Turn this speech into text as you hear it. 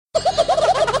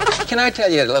Can I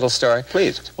tell you a little story?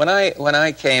 Please. When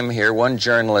I came here, one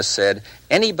journalist said,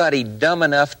 anybody dumb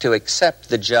enough to accept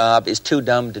the job is too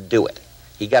dumb to do it.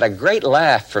 He got a great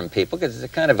laugh from people because it's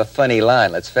a kind of a funny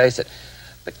line, let's face it.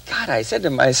 But God, I said to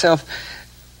myself,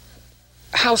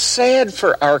 how sad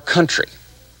for our country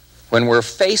when we're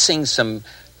facing some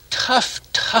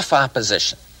tough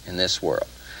opposition in this world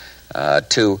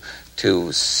to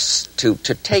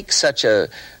take such a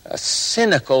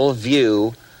cynical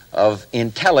view of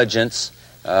intelligence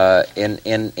in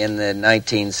the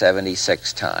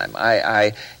 1976 time.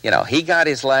 He got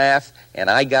his laugh, and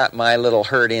I got my little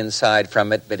hurt inside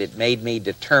from it, but it made me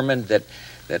determined that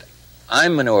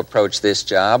I'm going to approach this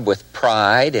job with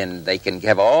pride, and they can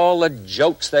have all the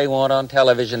jokes they want on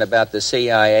television about the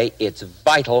CIA. It's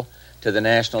vital to the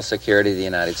national security of the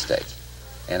United States.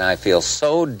 And I feel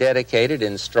so dedicated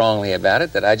and strongly about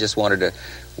it that I just wanted to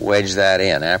wedge that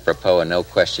in, apropos of no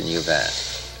question you've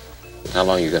asked. How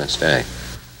long are you going to stay?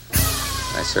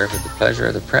 I serve at the pleasure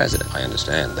of the president. I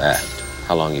understand that.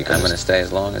 How long are you going I'm going to stay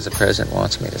as long as the president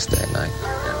wants me to stay, Mike.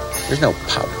 There's no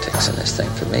politics in this thing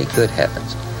for me. Good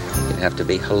heavens. You'd have to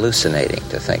be hallucinating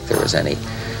to think there was any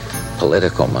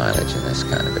political mileage in this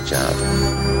kind of a job.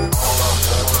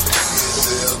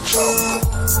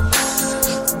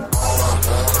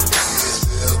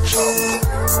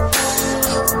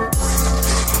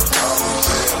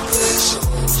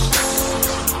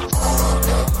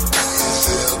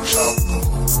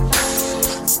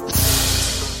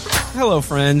 Hello,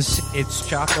 friends. It's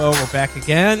Chapo. We're back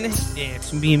again.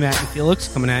 It's me, Matt, and Felix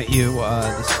coming at you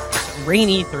this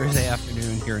rainy Thursday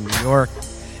afternoon here in New York.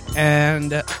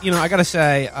 And, I got to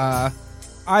say,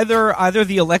 either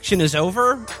the election is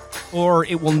over or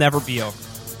it will never be over.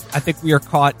 I think we are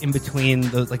caught in between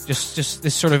just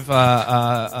this sort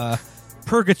of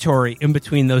purgatory in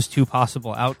between those two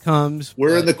possible outcomes.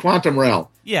 We're in the quantum realm.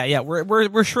 Yeah. We're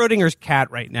Schrodinger's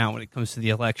cat right now when it comes to the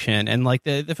election. And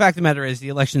the fact of the matter is the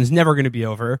election is never going to be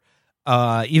over.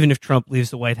 Even if Trump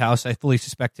leaves the White House, I fully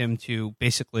suspect him to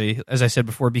basically, as I said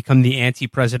before, become the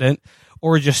anti-president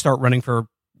or just start running for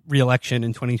re-election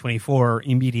in 2024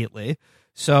 immediately.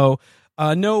 So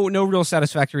no real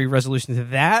satisfactory resolution to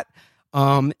that.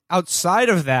 Outside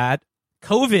of that,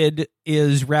 COVID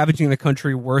is ravaging the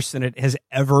country worse than it has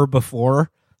ever before.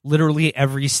 Literally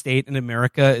every state in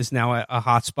America is now a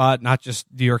hotspot, not just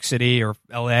New York City or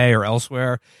LA or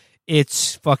elsewhere.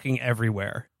 It's fucking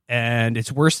everywhere. And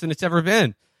it's worse than it's ever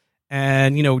been.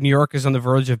 And, New York is on the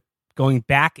verge of going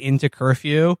back into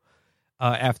curfew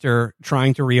after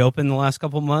trying to reopen the last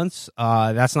couple months.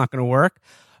 That's not going to work.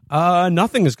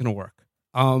 Nothing is going to work.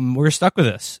 We're stuck with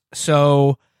this.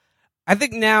 So I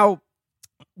think now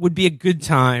would be a good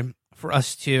time for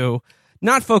us to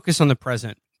not focus on the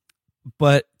present,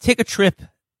 but take a trip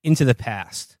into the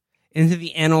past, into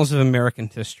the annals of American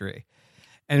history.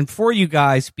 And for you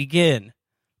guys, begin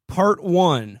part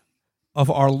one of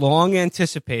our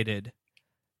long-anticipated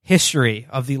history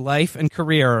of the life and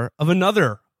career of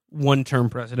another one-term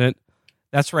president.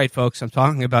 That's right, folks. I'm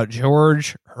talking about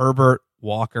George Herbert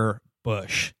Walker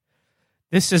Bush.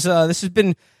 This has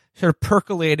been sort of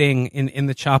percolating in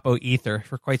the Chapo ether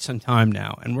for quite some time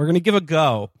now, and we're going to give a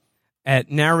go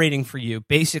at narrating for you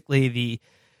basically the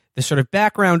sort of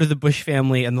background of the Bush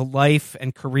family and the life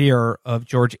and career of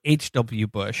George H.W.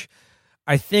 Bush.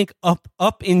 I think up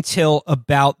until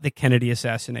about the Kennedy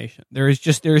assassination. There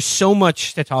is so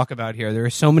much to talk about here. There are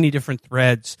so many different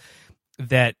threads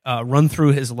that run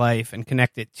through his life and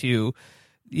connect it to,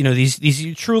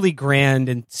 these truly grand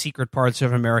and secret parts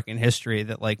of American history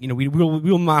that, we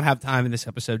will not have time in this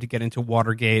episode to get into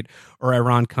Watergate or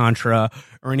Iran-Contra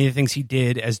or any of the things he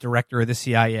did as director of the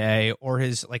CIA or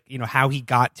his, how he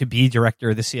got to be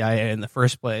director of the CIA in the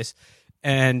first place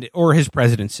or his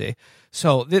presidency.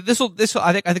 So this will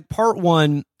I think part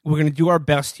one, we're going to do our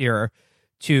best here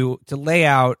to lay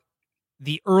out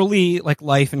the early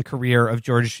life and career of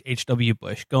George H.W.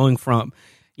 Bush, going from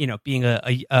being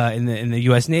in the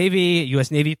U.S.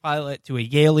 Navy pilot, to a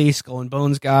Yaley skull and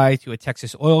bones guy, to a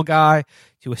Texas oil guy,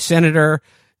 to a senator,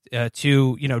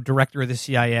 to director of the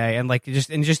CIA, and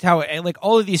just how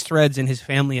all of these threads in his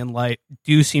family and life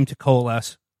do seem to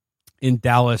coalesce in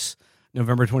Dallas,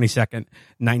 November 22nd,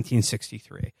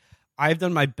 1963. I've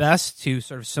done my best to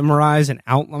sort of summarize and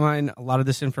outline a lot of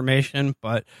this information,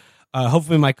 but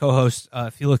hopefully my co-hosts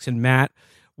Felix and Matt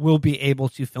will be able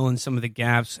to fill in some of the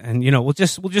gaps, and we'll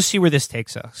just see where this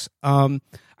takes us.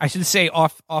 I should say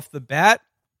off the bat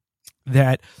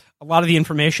that a lot of the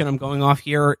information I'm going off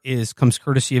here comes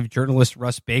courtesy of journalist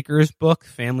Russ Baker's book,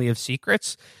 Family of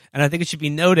Secrets, and I think it should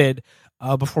be noted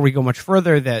before we go much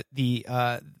further, that the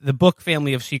book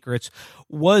Family of Secrets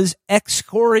was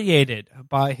excoriated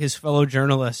by his fellow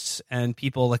journalists and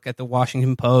people like at the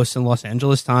Washington Post and Los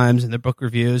Angeles Times and their book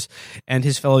reviews and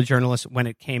his fellow journalists when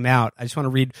it came out. I just want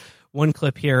to read one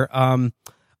clip here.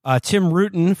 Tim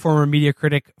Rutan, former media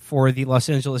critic for the Los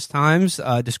Angeles Times,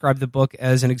 described the book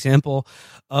as an example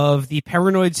of the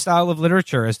paranoid style of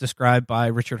literature as described by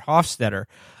Richard Hofstadter.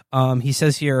 He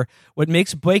says here, what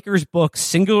makes Baker's book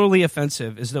singularly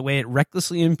offensive is the way it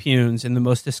recklessly impugns, in the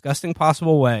most disgusting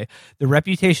possible way, the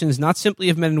reputations not simply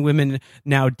of men and women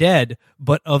now dead,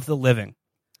 but of the living.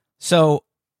 So,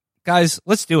 guys,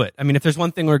 let's do it. I mean, if there's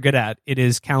one thing we're good at, it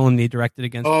is calumny directed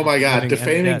against. Oh my God,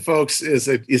 defaming folks is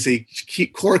a key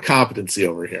core competency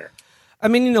over here. I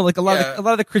mean, like a lot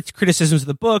of the criticisms of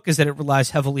the book is that it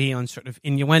relies heavily on sort of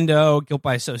innuendo, guilt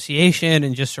by association,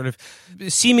 and just sort of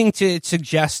seeming to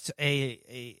suggest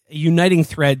a uniting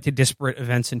thread to disparate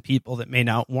events and people that may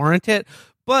not warrant it.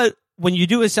 But when you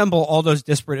do assemble all those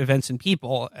disparate events and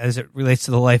people, as it relates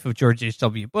to the life of George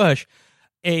H.W. Bush,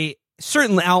 a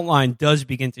certain outline does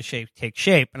begin to take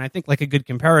shape. And I think like a good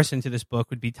comparison to this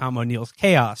book would be Tom O'Neill's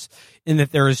Chaos, in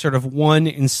that there is sort of one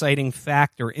inciting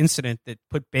fact or incident that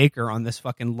put Baker on this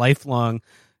fucking lifelong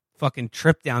fucking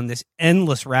trip down this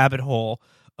endless rabbit hole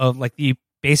of like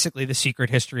basically the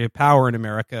secret history of power in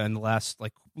America in the last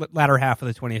like latter half of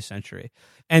the 20th century.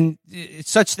 And it's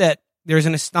such that there's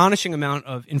an astonishing amount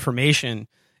of information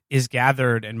is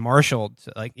gathered and marshaled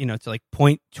to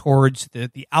point towards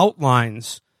the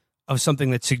outlines of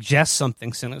something that suggests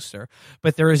something sinister.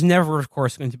 But there is never, of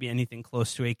course, going to be anything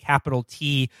close to a capital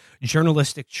T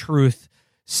journalistic truth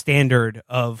standard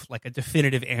of like a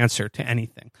definitive answer to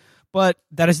anything. But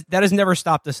that has never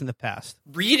stopped us in the past.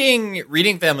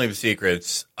 Reading Family of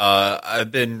Secrets,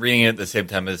 I've been reading it at the same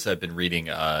time as I've been reading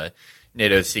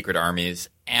NATO's Secret Armies.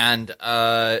 And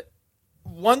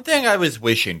one thing I was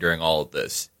wishing during all of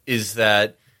this is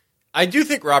that I do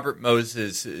think Robert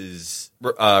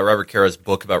Caro's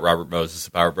book about Robert Moses,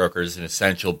 The Power Broker, is an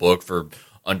essential book for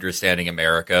understanding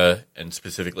America and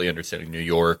specifically understanding New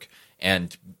York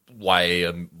and why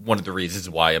one of the reasons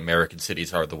why American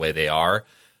cities are the way they are.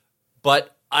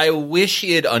 But I wish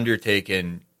he had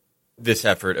undertaken this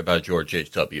effort about George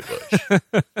H.W. Bush.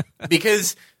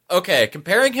 Because, okay,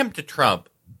 comparing him to Trump,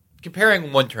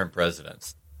 comparing one-term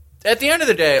presidents, at the end of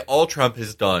the day, all Trump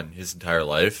has done his entire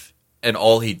life and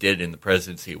all he did in the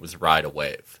presidency was ride a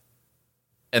wave.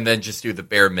 And then just do the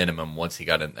bare minimum once he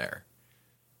got in there.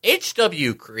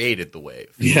 H.W. created the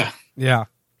wave. Yeah. Yeah.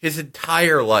 His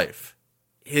entire life,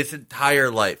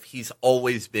 he's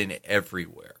always been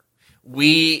everywhere.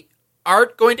 We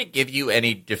aren't going to give you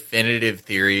any definitive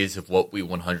theories of what we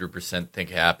 100%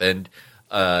 think happened.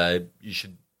 You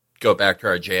should go back to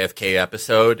our JFK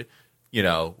episode. You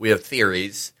know, we have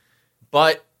theories.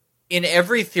 But in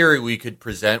every theory we could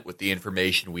present with the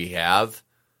information we have,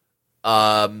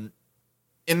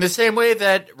 in the same way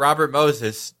that Robert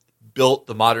Moses built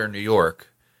the modern New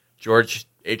York, George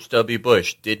H.W.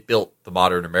 Bush did build the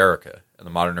modern America and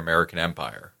the modern American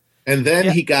empire. And then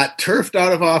he got turfed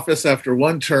out of office after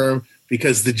one term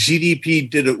because the GDP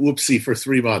did a whoopsie for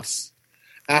 3 months.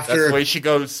 That's the way she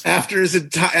goes. After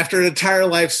an entire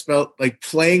life spent like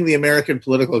playing the American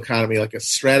political economy like a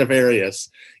Stradivarius,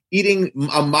 eating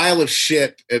a mile of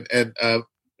shit and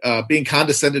being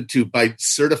condescended to by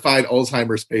certified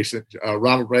Alzheimer's patient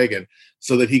Ronald Reagan,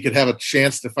 so that he could have a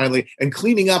chance to finally and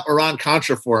cleaning up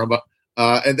Iran-Contra for him,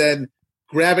 and then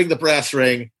grabbing the brass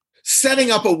ring, setting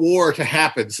up a war to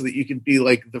happen so that you can be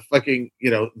like the fucking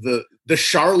the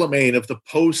Charlemagne of the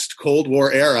post-Cold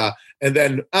War era. And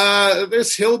then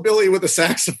this hillbilly with a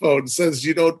saxophone says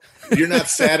you're not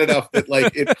sad enough that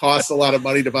like it costs a lot of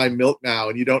money to buy milk now,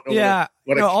 and you don't know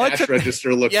what a cash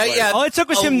register looks like. Yeah. All it took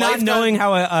was him not knowing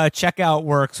how a checkout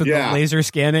works with the laser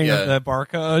scanning of the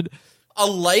barcode. A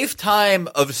lifetime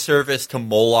of service to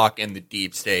Moloch and the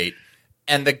deep state,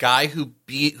 and the guy who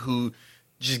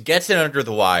just gets in under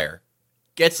the wire,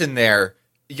 gets in there,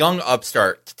 young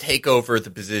upstart to take over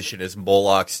the position as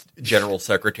Moloch's general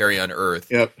secretary on Earth.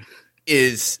 Yep.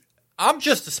 I'm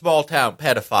just a small town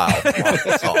pedophile from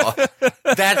Arkansas.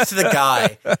 That's the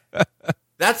guy.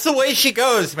 That's the way she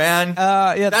goes, man.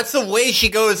 That's the way she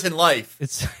goes in life.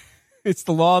 It's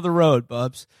the law of the road,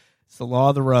 Bubs. It's the law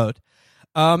of the road.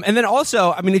 And then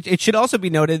also, I mean, it should also be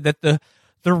noted that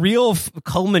the real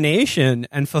culmination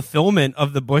and fulfillment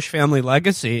of the Bush family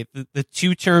legacy, the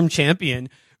two-term champion,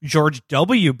 George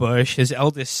W. Bush, his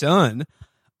eldest son,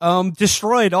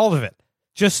 destroyed all of it.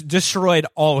 Just destroyed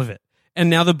all of it. And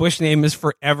now the Bush name is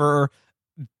forever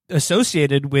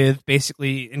associated with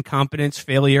basically incompetence,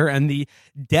 failure, and the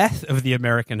death of the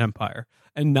American empire.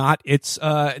 and not its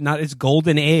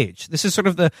golden age. This is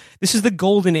the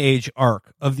golden age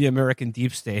arc of the American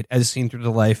deep state as seen through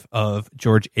the life of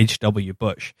George H.W.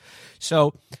 Bush.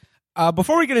 So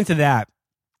before we get into that,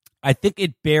 I think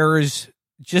it bears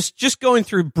just going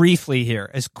through briefly here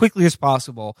as quickly as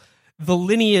possible the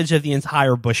lineage of the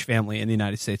entire Bush family in the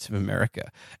United States of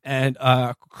America. And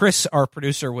Chris, our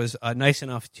producer, was nice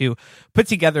enough to put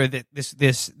together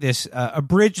this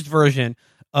abridged version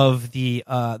of the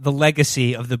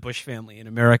legacy of the Bush family in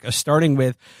America, starting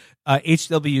with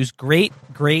H.W.'s great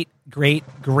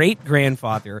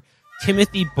grandfather,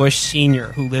 Timothy Bush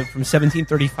Sr., who lived from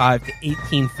 1735 to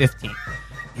 1815.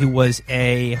 He was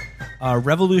a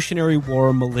Revolutionary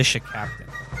War militia captain.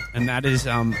 And that is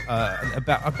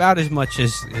about as much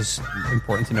as is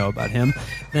important to know about him.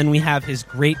 Then we have his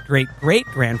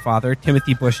great-great-great-grandfather,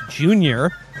 Timothy Bush Jr.,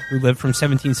 who lived from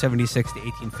 1776 to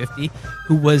 1850,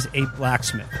 who was a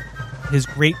blacksmith. His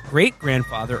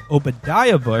great-great-grandfather,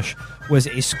 Obadiah Bush, was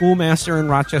a schoolmaster in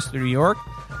Rochester, New York,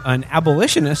 an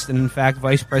abolitionist, and in fact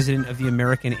vice president of the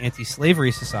American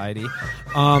Anti-Slavery Society,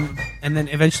 and then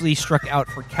eventually struck out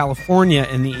for California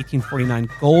in the 1849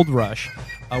 gold rush.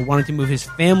 Wanted to move his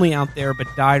family out there, but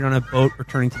died on a boat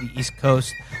returning to the East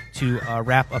Coast to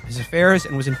wrap up his affairs,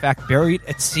 and was in fact buried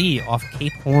at sea off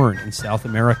Cape Horn in South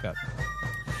America.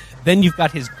 Then you've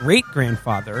got his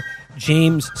great-grandfather,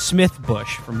 James Smith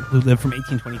Bush, who lived from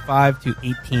 1825 to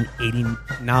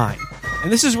 1889.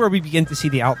 And this is where we begin to see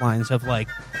the outlines of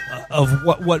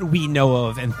what we know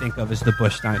of and think of as the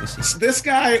Bush dynasty. So this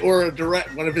guy, or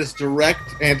one of his direct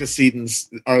antecedents,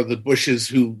 are the Bushes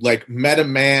who met a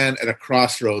man at a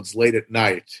crossroads late at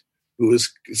night who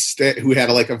had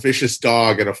a vicious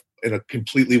dog in a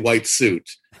completely white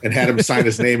suit and had him sign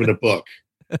his name in a book.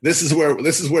 This is where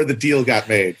the deal got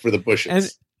made for the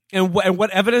Bushes. And what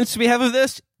evidence do we have of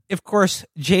this? Of course,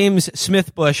 James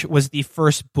Smith Bush was the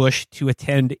first Bush to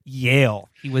attend Yale.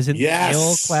 He was in the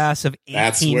Yale class of 1844.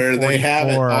 That's where they have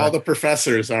it. All the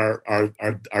professors are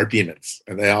demons,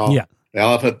 and they all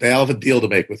have a deal to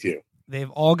make with you.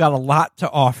 They've all got a lot to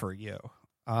offer you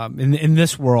in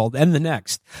this world and the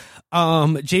next.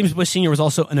 James Bush Sr. was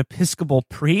also an Episcopal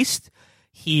priest.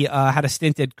 He had a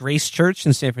stint at Grace Church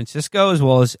in San Francisco, as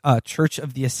well as Church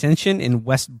of the Ascension in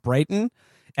West Brighton,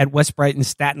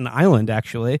 Staten Island,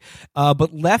 actually,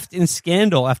 but left in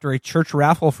scandal after a church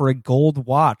raffle for a gold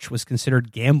watch was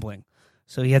considered gambling.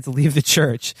 So he had to leave the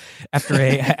church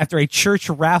after a church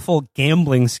raffle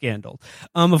gambling scandal.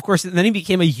 Of course, then he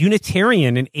became a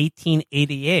Unitarian in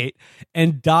 1888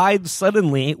 and died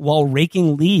suddenly while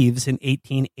raking leaves in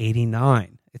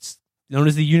 1889. It's known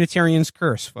as the Unitarian's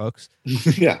curse, folks.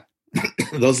 Yeah.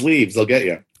 Those leaves, they'll get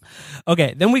you.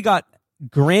 Okay, then we got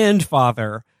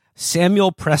grandfather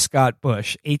Samuel Prescott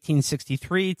Bush,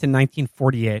 1863 to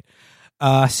 1948.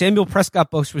 Samuel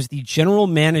Prescott Bush was the general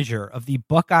manager of the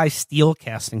Buckeye Steel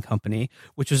Casting Company,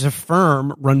 which was a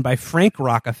firm run by Frank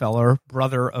Rockefeller,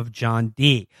 brother of John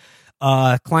D.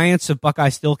 Clients of Buckeye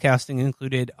Steel Casting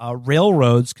included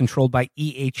railroads controlled by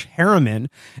E.H. Harriman,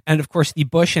 and of course the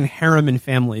Bush and Harriman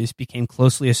families became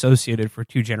closely associated for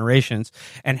 2 generations.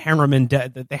 And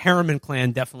the Harriman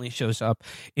clan definitely shows up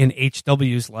in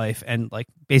H.W.'s life, and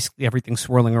basically everything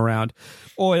swirling around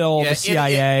oil, the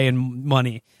CIA, and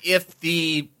money. If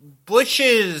the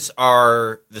Bushes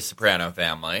are the Soprano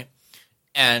family,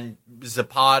 and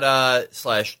Zapata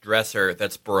 / Dresser,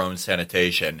 that's Barone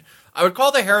Sanitation, I would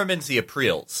call the Harrimans the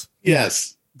Aprils.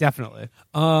 Yes. Definitely.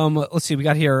 Let's see. We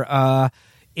got here,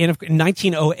 in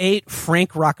 1908,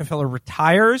 Frank Rockefeller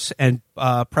retires, and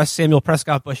Samuel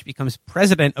Prescott Bush becomes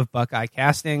president of Buckeye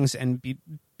Castings and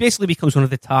basically becomes one of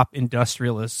the top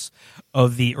industrialists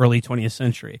of the early 20th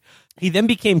century. He then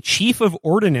became chief of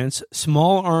ordnance,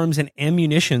 small arms, and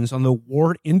ammunitions on the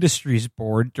War Industries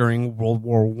Board during World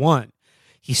War I.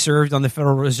 He served on the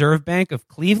Federal Reserve Bank of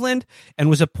Cleveland and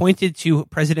was appointed to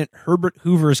President Herbert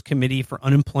Hoover's Committee for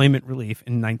Unemployment Relief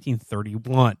in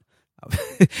 1931.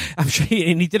 I'm sure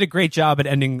he did a great job at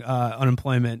ending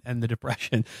unemployment and the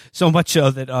Depression, so much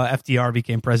so that FDR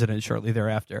became president shortly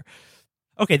thereafter.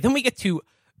 Okay, then we get to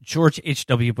George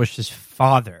H.W. Bush's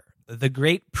father, the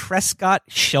great Prescott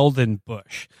Sheldon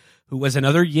Bush, who was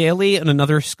another Yaley and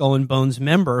another Skull and Bones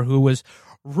member who was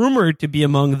rumored to be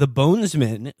among the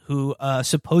Bonesmen who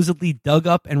supposedly dug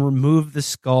up and removed the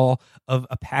skull of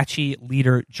Apache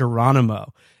leader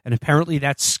Geronimo. And apparently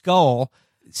that skull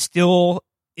still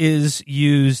is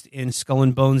used in Skull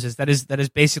and Bones. That is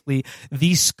basically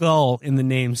the skull in the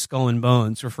name Skull and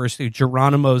Bones, refers to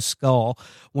Geronimo's skull,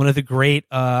 one of the great,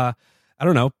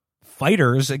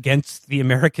 fighters against the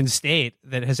American state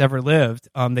that has ever lived.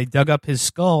 They dug up his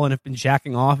skull and have been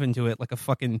jacking off into it like a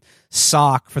fucking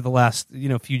sock for the last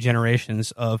few generations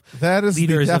of That is the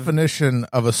leaders definition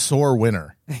of a sore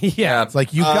winner. yeah. It's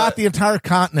like you got the entire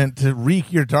continent to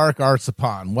wreak your dark arts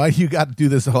upon. Why do you got to do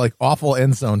this like awful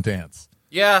end zone dance?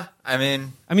 Yeah, I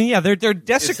mean, yeah, they're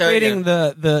desecrating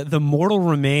the mortal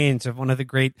remains of one of the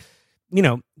great,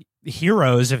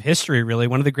 heroes of history. Really,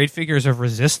 one of the great figures of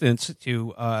resistance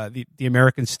to the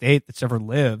American state that's ever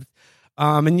lived.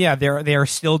 They are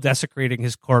still desecrating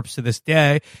his corpse to this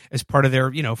day as part of their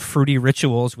fruity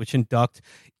rituals, which induct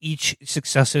each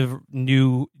successive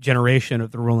new generation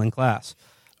of the ruling class.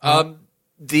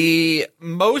 The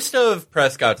most of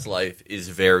Prescott's life is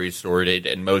very sordid,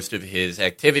 and most of his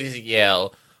activities at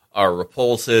Yale are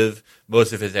repulsive.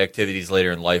 Most of his activities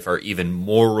later in life are even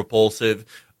more repulsive.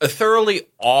 A thoroughly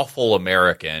awful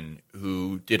American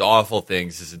who did awful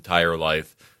things his entire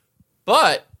life.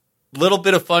 But, little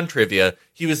bit of fun trivia,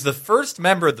 he was the first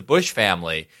member of the Bush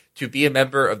family to be a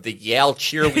member of the Yale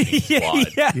cheerleading squad.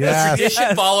 Yes. A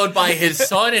tradition followed by his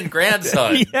son and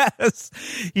grandson. Yes.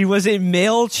 He was a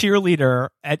male cheerleader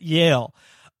at Yale.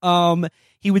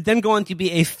 He would then go on to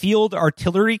be a field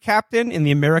artillery captain in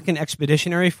the American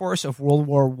Expeditionary Force of World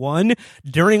War I,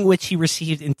 during which he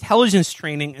received intelligence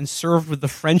training and served with the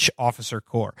French Officer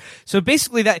Corps. So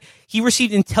basically that he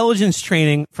received intelligence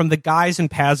training from the guys in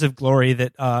Paths of Glory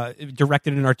that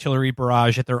directed an artillery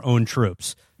barrage at their own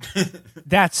troops.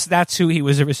 That's who he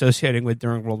was associating with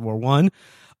during World War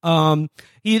I.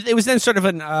 It was then sort of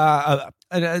a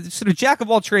sort of jack of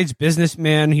all trades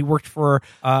businessman. He worked for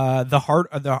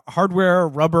the hardware,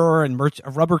 rubber, and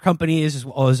rubber companies, as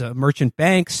well as merchant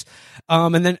banks,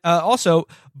 and then also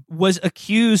was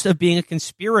accused of being a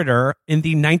conspirator in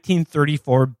the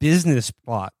 1934 business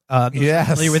plot. Yes.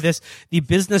 Familiar with this? The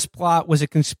business plot was a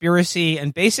conspiracy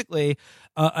and basically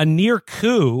a near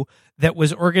coup that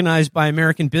was organized by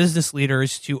American business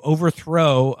leaders to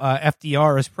overthrow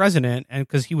FDR as president, and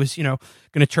because he was, going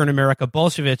to turn America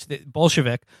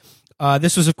Bolshevik.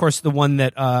 This was, of course, the one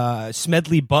that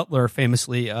Smedley Butler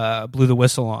famously blew the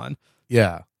whistle on.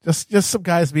 Yeah, just some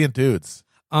guys being dudes.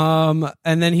 And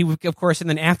then he, of course, and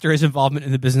then after his involvement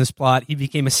in the business plot, he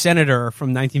became a senator from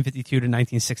 1952 to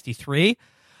 1963.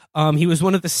 He was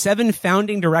one of the 7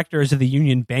 founding directors of the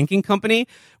Union Banking Company,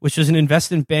 which was an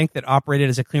investment bank that operated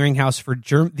as a clearinghouse for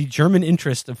the German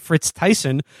interest of Fritz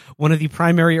Thyssen, one of the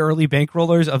primary early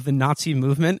bankrollers of the Nazi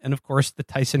movement, and of course the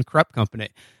Thyssen-Krupp Company,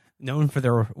 known for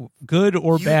their good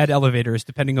or bad elevators,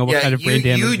 depending on what kind of brain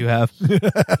damage you have.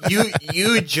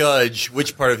 You judge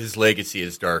which part of his legacy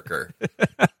is darker.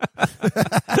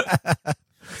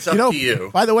 It's up to you.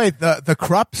 By the way, the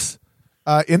Krupps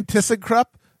in ThyssenKrupp,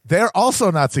 they're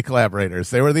also Nazi collaborators.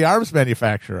 They were the arms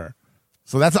manufacturer.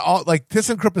 So that's all, like,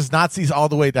 ThyssenKrupp is Nazis all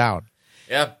the way down.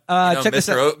 Yeah. Check this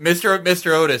out.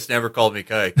 Mr. Otis never called me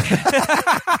kike.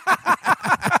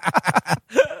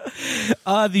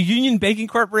 The Union Banking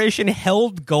Corporation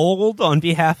held gold on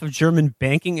behalf of German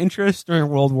banking interests during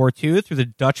World War II through the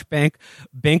Dutch bank,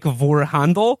 Bank voor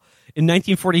Handel. In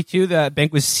 1942, the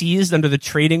bank was seized under the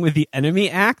Trading with the Enemy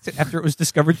Act after it was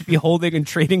discovered to be holding and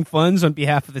trading funds on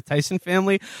behalf of the Thyssen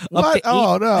family.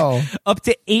 Up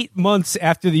to 8 months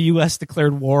after the U.S.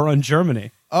 declared war on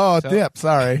Germany. Dip,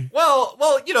 sorry. Well,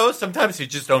 sometimes you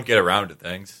just don't get around to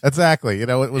things. Exactly. It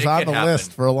was on the happen.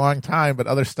 list for a long time, but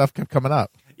other stuff kept coming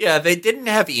up. Yeah, they didn't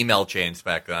have email chains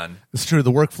back then. It's true.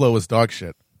 The workflow was dog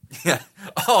shit. Yeah.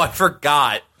 Oh, I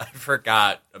forgot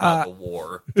about the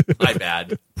war. My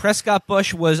bad. Prescott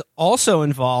Bush was also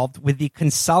involved with the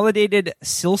Consolidated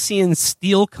Silesian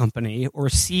Steel Company, or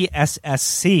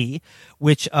CSSC,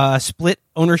 which split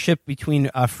ownership between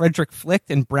Frederick Flick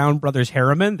and Brown Brothers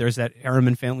Harriman. There's that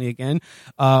Harriman family again,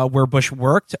 where Bush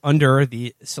worked under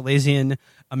the Silesian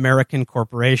American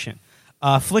Corporation.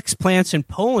 Flick's plants in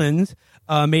Poland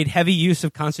made heavy use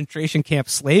of concentration camp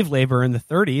slave labor in the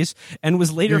 30s and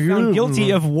was later found guilty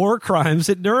of war crimes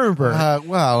at Nuremberg.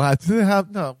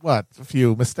 A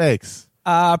few mistakes.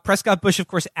 Prescott Bush, of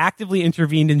course, actively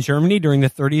intervened in Germany during the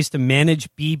 30s to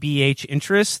manage BBH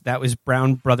interests. That was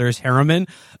Brown Brothers Harriman,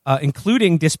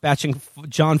 including dispatching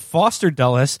John Foster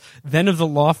Dulles, then of the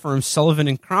law firm Sullivan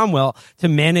and Cromwell, to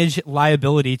manage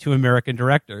liability to American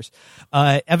directors.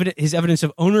 His evidence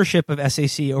of ownership of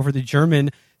SAC over the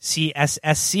German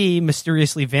CSSC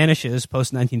mysteriously vanishes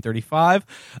post-1935.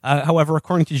 However,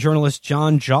 according to journalist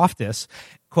John Joftis,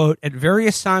 Quote, at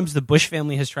various times, the Bush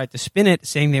family has tried to spin it,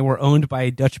 saying they were owned by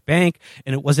a Dutch bank,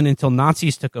 and it wasn't until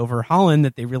Nazis took over Holland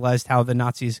that they realized how the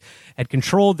Nazis had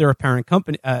controlled their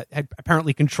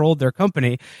apparently controlled their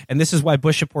company, and this is why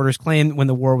Bush supporters claim when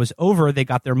the war was over, they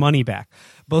got their money back.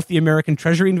 Both the American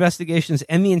Treasury investigations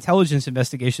and the intelligence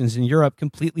investigations in Europe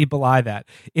completely belie that.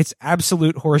 It's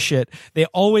absolute horseshit. They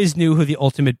always knew who the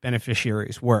ultimate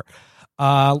beneficiaries were.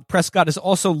 Prescott is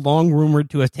also long rumored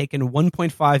to have taken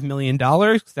 $1.5 million,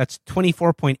 that's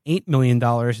 $24.8 million in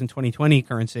 2020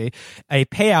 currency, a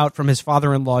payout from his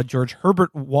father-in-law, George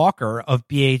Herbert Walker of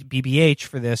BBH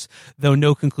for this, though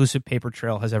no conclusive paper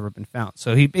trail has ever been found.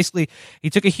 So he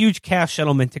took a huge cash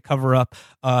settlement to cover up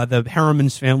the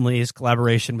Harriman's family's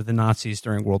collaboration with the Nazis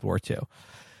during World War II.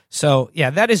 So,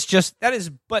 yeah, that is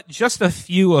but just a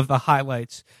few of the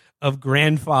highlights of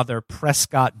grandfather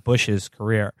Prescott Bush's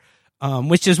career.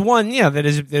 Which is one, that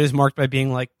is marked by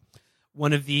being like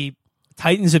one of the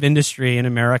titans of industry in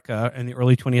America in the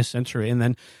early 20th century, and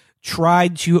then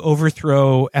tried to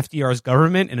overthrow FDR's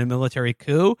government in a military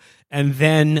coup, and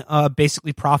then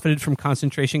basically profited from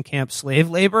concentration camp slave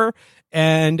labor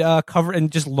and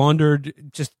just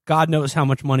laundered just God knows how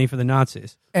much money for the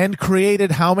Nazis. And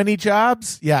created how many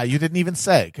jobs? Yeah, you didn't even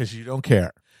say because you don't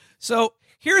care. So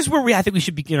here's where I think we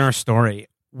should begin our story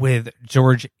with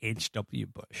George H.W.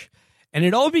 Bush. And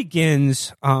it all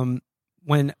begins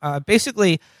when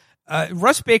basically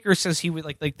Russ Baker says he would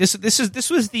like this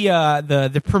was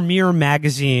the premier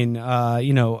magazine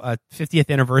 50th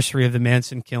anniversary of the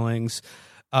Manson killings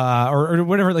or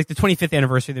whatever, like the 25th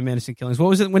anniversary of the Manson killings. What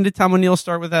was it? When did Tom O'Neill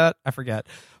start with that? I forget.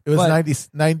 It was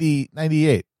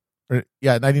 98 or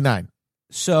 99.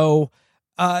 So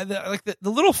the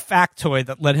little factoid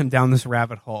that led him down this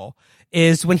rabbit hole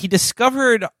is when he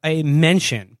discovered a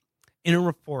mention in a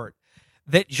report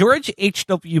that George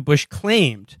H.W. Bush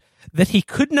claimed that he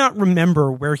could not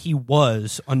remember where he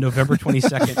was on November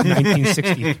 22nd,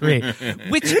 1963,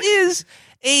 which is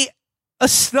a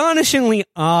astonishingly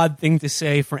odd thing to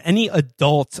say for any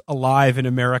adult alive in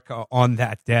America on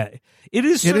that day. It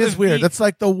is weird. That's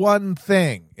like the one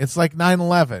thing. It's like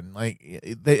 9/11.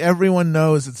 Like everyone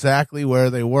knows exactly where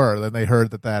they were when they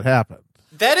heard that happened.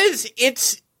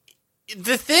 It's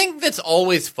the thing that's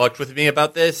always fucked with me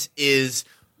about this is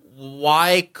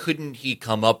why couldn't he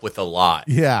come up with a lie?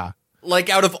 Yeah.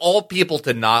 Like, out of all people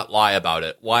to not lie about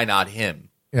it, why not him?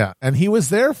 Yeah, and he was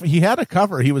there. He had a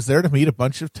cover. He was there to meet a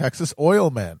bunch of Texas oil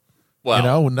men.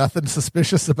 Well, nothing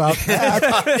suspicious about that.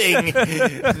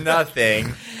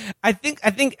 Nothing. I think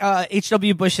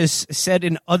H.W. Bush has said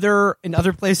in other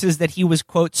places that he was,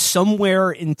 quote,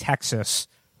 somewhere in Texas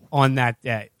on that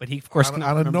day, but he of course on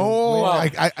a knoll.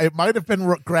 It might have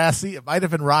been grassy. It might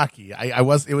have been rocky. It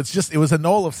was a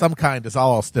knoll of some kind. Is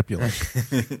all I'll stipulate.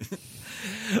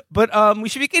 But we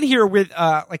should begin here with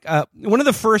one of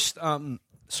the first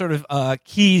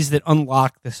keys that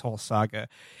unlock this whole saga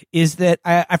is that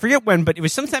I forget when, but it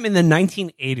was sometime in the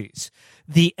 1980s.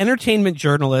 The entertainment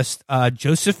journalist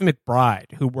Joseph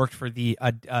McBride, who worked for the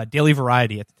Daily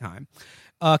Variety at the time,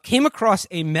 came across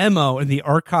a memo in the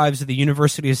archives of the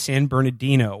University of San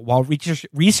Bernardino while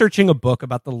researching a book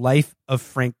about the life of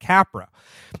Frank Capra.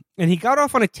 And he got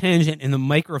off on a tangent in the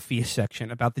microfiche section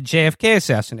about the JFK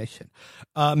assassination.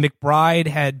 McBride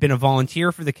had been a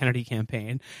volunteer for the Kennedy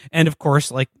campaign, and of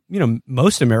course,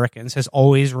 most Americans, has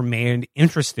always remained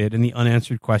interested in the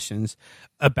unanswered questions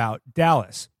about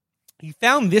Dallas. He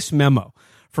found this memo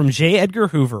from J. Edgar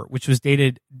Hoover, which was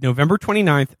dated November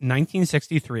 29th,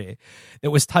 1963,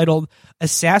 that was titled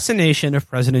Assassination of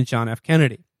President John F.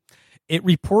 Kennedy. It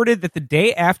reported that the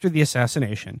day after the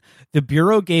assassination, the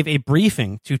Bureau gave a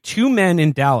briefing to two men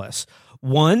in Dallas.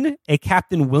 One, a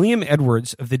Captain William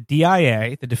Edwards of the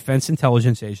DIA, the Defense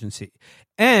Intelligence Agency,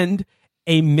 and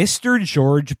a Mr.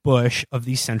 George Bush of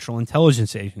the Central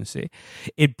Intelligence Agency.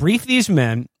 It briefed these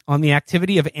men on the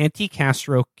activity of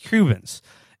anti-Castro Cubans.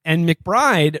 And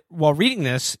McBride, while reading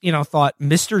this, thought,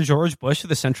 Mr. George Bush of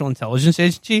the Central Intelligence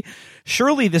Agency?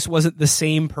 Surely this wasn't the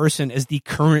same person as the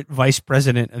current vice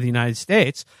president of the United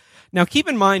States. Now, keep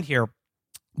in mind here,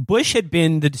 Bush had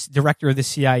been the director of the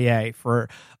CIA for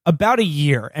about a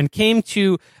year and came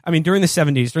to, during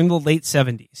the late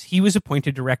 70s, he was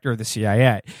appointed director of the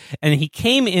CIA. And he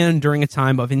came in during a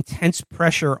time of intense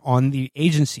pressure on the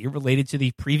agency related to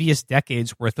the previous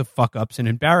decade's worth of fuck-ups and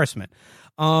embarrassment.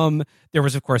 There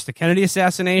was, of course, the Kennedy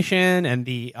assassination and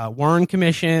the Warren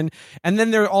Commission. And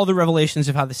then there are all the revelations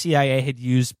of how the CIA had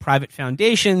used private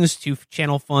foundations to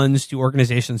channel funds to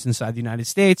organizations inside the United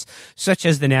States, such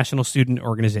as the National Student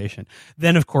Organization.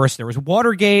 Then, of course, there was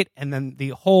Watergate, and then the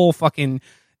whole fucking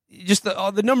just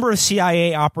the number of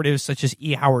CIA operatives such as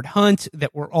E. Howard Hunt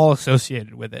that were all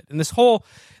associated with it. And this whole,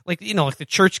 like the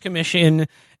Church Commission.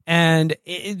 And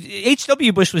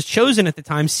H.W. Bush was chosen at the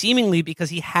time seemingly because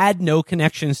he had no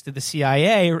connections to the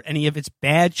CIA or any of its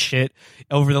bad shit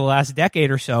over the last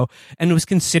decade or so, and was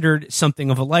considered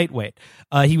something of a lightweight.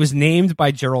 He was named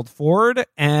by Gerald Ford,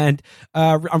 and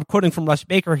I'm quoting from Russ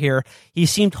Baker here, he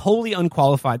seemed wholly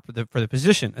unqualified for the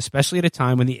position, especially at a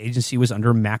time when the agency was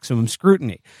under maximum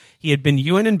scrutiny. He had been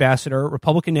UN ambassador,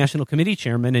 Republican National Committee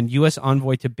chairman, and U.S.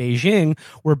 envoy to Beijing,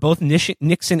 where both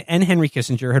Nixon and Henry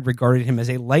Kissinger had regarded him as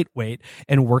a lightweight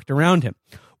and worked around him.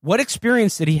 What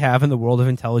experience did he have in the world of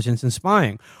intelligence and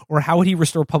spying? Or how would he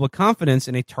restore public confidence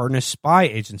in a tarnished spy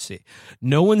agency?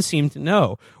 No one seemed to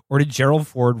know. Or did Gerald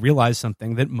Ford realize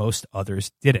something that most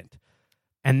others didn't?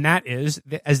 And that is,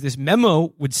 as this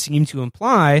memo would seem to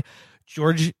imply,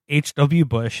 George H.W.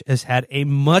 Bush has had a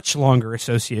much longer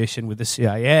association with the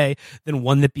CIA than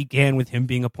one that began with him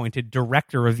being appointed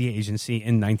director of the agency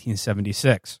in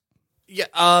 1976. Yeah,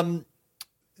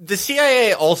 the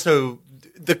CIA also,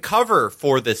 the cover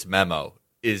for this memo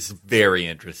is very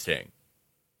interesting,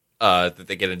 that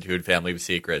they get into in Family of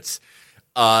Secrets.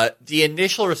 The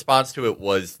initial response to it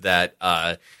was that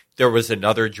there was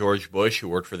another George Bush who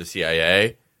worked for the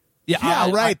CIA. Yeah,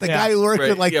 right. The guy who worked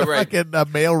in the fucking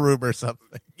mailroom or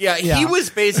something. Yeah, he was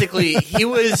basically,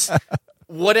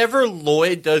 whatever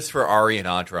Lloyd does for Ari and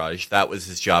Entourage, that was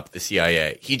his job at the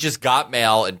CIA. He just got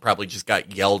mail and probably just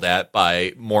got yelled at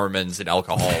by Mormons and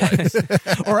alcoholics.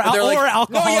 or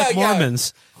alcoholic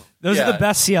Mormons. Those are the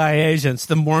best CIA agents,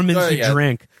 the Mormons who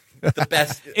drink. The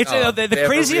best. The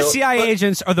craziest CIA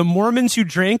agents are the Mormons who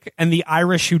drink and the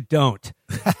Irish who don't.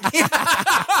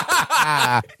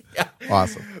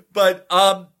 Awesome. But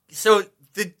so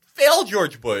the failed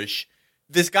George Bush,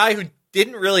 this guy who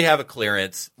didn't really have a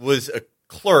clearance, was a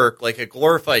clerk, like a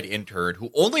glorified intern,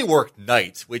 who only worked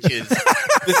nights, which is the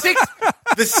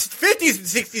 50s and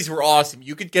 60s were awesome.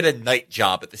 You could get a night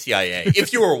job at the CIA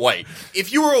if you were white.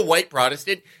 If you were a white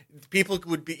Protestant, people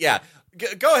would be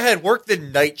go ahead, work the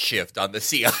night shift on the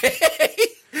CIA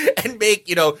and make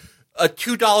a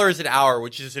 $2 an hour,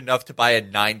 which is enough to buy a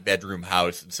 9-bedroom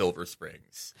house in Silver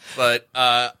Springs. But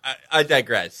I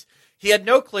digress. He had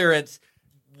no clearance.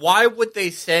 Why would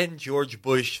they send George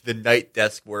Bush, the night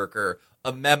desk worker,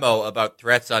 a memo about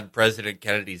threats on President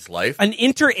Kennedy's life? An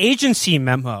interagency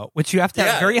memo, which you have to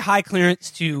have very high clearance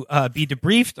to be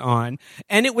debriefed on.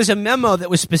 And it was a memo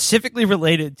that was specifically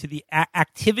related to the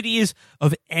activities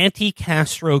of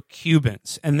anti-Castro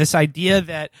Cubans. And this idea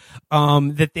that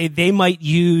that they might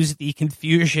use the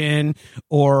confusion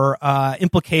or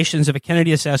implications of a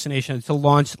Kennedy assassination to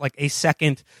launch like a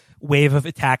second wave of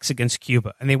attacks against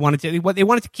Cuba, and they wanted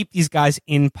to keep these guys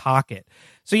in pocket.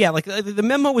 So yeah, like the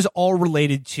memo was all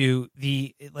related to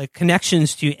the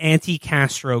connections to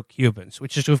anti-Castro Cubans,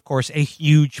 which is of course a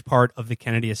huge part of the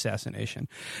Kennedy assassination.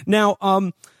 Now,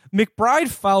 McBride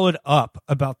followed up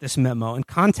about this memo and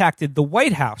contacted the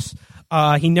White House.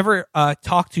 He never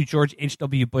talked to George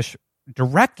H.W. Bush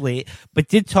directly, but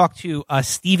did talk to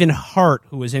Stephen Hart,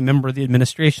 who was a member of the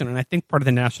administration and I think part of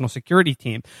the national security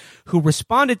team, who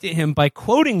responded to him by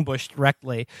quoting Bush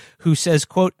directly, who says,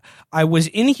 quote, "I was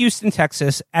in Houston,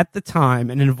 Texas at the time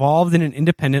and involved in an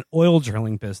independent oil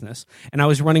drilling business, and I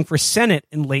was running for Senate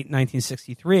in late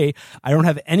 1963. I don't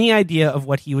have any idea of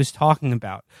what he was talking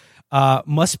about.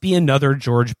 Must be another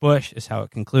George Bush," is how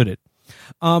it concluded.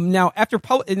 Now,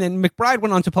 and then McBride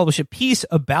went on to publish a piece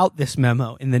about this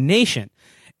memo in The Nation.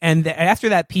 And after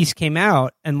that piece came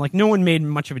out, and no one made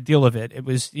much of a deal of it, it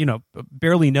was,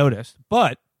 barely noticed.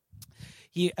 But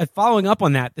following up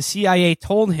on that, the CIA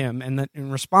told him, and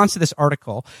in response to this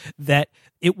article, that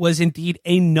it was indeed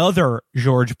another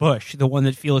George Bush, the one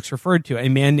that Felix referred to, a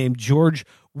man named George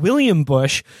William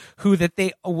Bush, who that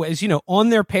they was, on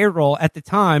their payroll at the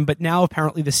time, but now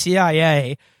apparently the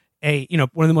CIA,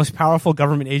 one of the most powerful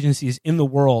government agencies in the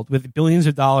world with billions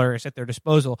of dollars at their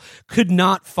disposal, could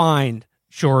not find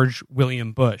George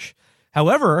William Bush.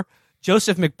 However,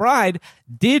 Joseph McBride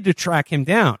did track him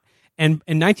down. And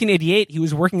in 1988, he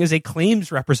was working as a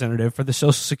claims representative for the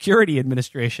Social Security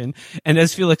Administration. And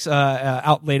as Felix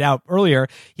laid out earlier,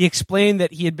 he explained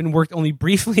that he had been worked only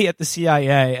briefly at the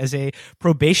CIA as a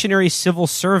probationary civil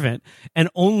servant and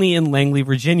only in Langley,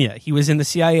 Virginia. He was in the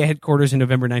CIA headquarters in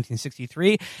November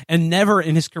 1963 and never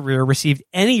in his career received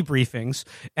any briefings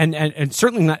and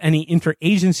certainly not any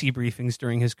interagency briefings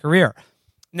during his career.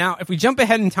 Now, if we jump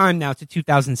ahead in time now to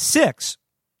 2006,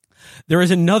 there is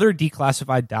another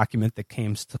declassified document that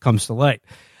comes to light.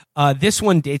 This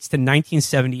one dates to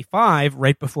 1975,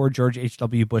 right before George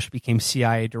H.W. Bush became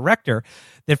CIA director,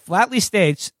 that flatly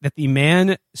states that the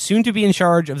man soon to be in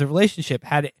charge of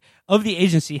the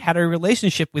agency had a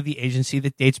relationship with the agency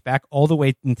that dates back all the way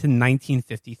into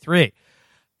 1953. It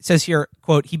says here,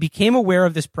 quote, he became aware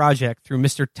of this project through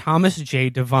Mr. Thomas J.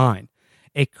 Devine,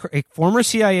 a former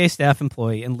CIA staff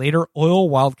employee and later oil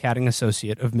wildcatting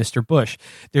associate of Mr. Bush.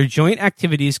 Their joint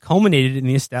activities culminated in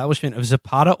the establishment of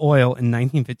Zapata Oil in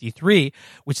 1953,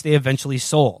 which they eventually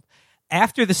sold.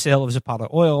 After the sale of Zapata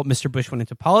Oil, Mr. Bush went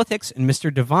into politics, and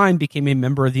Mr. Devine became a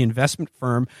member of the investment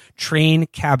firm Train,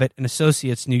 Cabot, and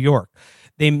Associates, New York.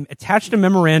 They attached a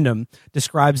memorandum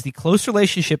describes the close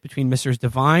relationship between Messrs.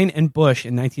 Devine and Bush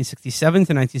in 1967 to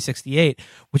 1968,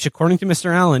 which, according to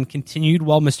Mr. Allen, continued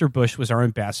while Mr. Bush was our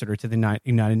ambassador to the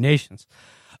United Nations.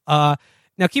 Now,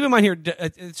 keep in mind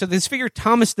here, so this figure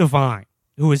Thomas Devine,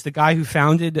 who is the guy who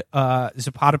founded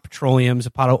Zapata Petroleum,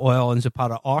 Zapata Oil, and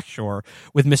Zapata Offshore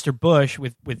with Mr. Bush,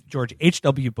 with George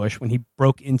H.W. Bush when he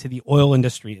broke into the oil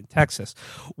industry in Texas,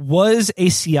 was a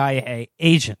CIA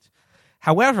agent.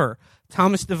 However,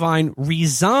 Thomas Devine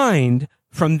resigned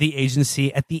from the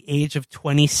agency at the age of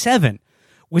 27,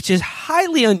 which is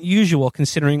highly unusual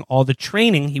considering all the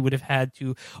training he would have had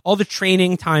to, all the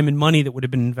training, time, and money that would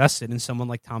have been invested in someone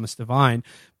like Thomas Devine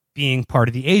being part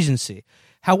of the agency.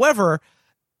 However,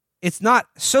 it's not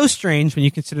so strange when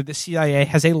you consider the CIA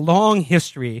has a long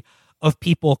history of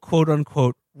people, quote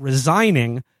unquote,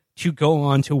 resigning to go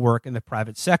on to work in the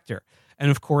private sector. And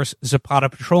of course, Zapata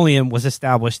Petroleum was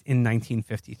established in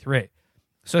 1953.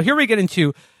 So here we get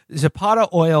into Zapata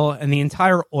Oil and the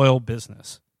entire oil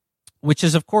business, which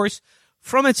is, of course,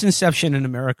 from its inception in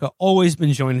America, always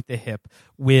been joined at the hip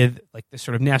with like the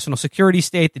sort of national security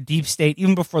state, the deep state,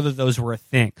 even before those were a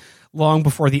thing. Long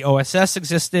before the OSS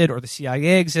existed or the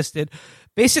CIA existed,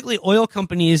 basically oil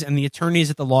companies and the attorneys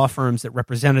at the law firms that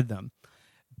represented them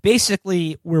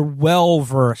basically were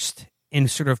well-versed in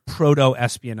sort of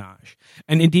proto-espionage.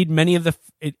 And indeed, many of the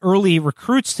early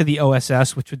recruits to the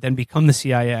OSS, which would then become the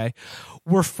CIA,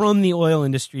 were from the oil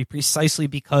industry precisely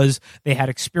because they had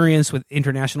experience with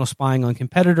international spying on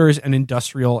competitors and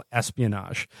industrial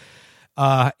espionage.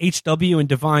 H.W. and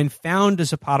Devine found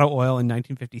Zapata Oil in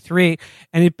 1953,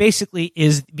 and it basically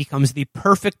becomes the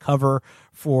perfect cover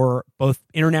for both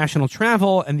international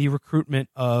travel and the recruitment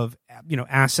of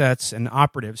assets and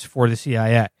operatives for the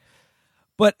CIA.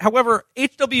 But, however,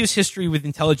 H.W.'s history with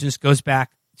intelligence goes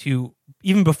back to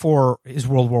even before his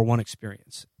World War I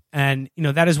experience. And,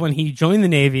 that is when he joined the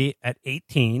Navy at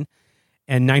 18 in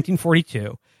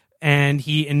 1942. And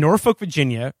he, in Norfolk,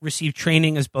 Virginia, received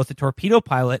training as both a torpedo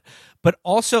pilot, but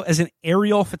also as an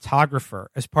aerial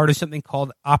photographer as part of something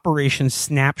called Operation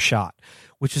Snapshot,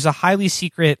 which was a highly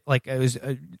secret, it was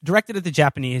directed at the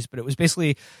Japanese, but it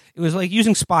was like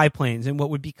using spy planes and what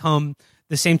would become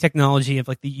the same technology of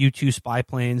like the U-2 spy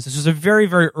planes. This was a very,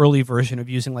 very early version of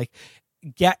using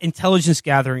intelligence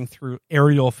gathering through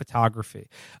aerial photography.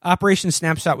 Operation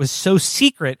Snapshot was so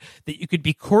secret that you could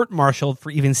be court-martialed for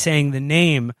even saying the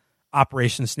name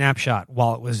Operation Snapshot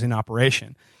while it was in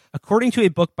operation. According to a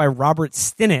book by Robert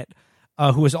Stinnett,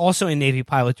 who was also a Navy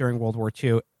pilot during World War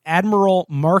II, Admiral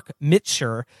Mark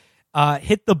Mitscher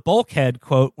hit the bulkhead,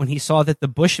 quote, when he saw that the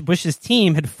Bush's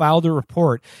team had filed a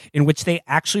report in which they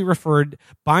actually referred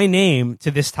by name to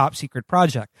this top secret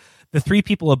project. The three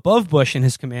people above Bush and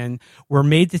his command were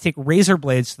made to take razor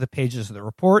blades to the pages of the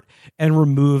report and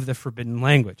remove the forbidden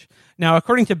language. Now,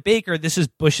 according to Baker, this is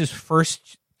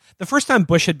the first time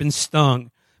Bush had been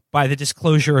stung by the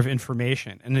disclosure of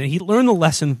information. And he learned the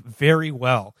lesson very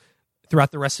well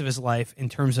throughout the rest of his life in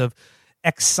terms of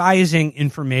excising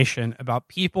information about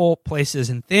people, places,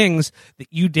 and things that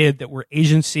you did that were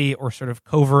agency or sort of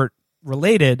covert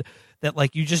related,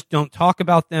 that you just don't talk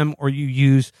about them, or you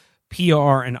use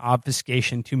PR and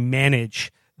obfuscation to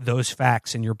manage those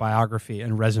facts in your biography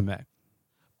and resume.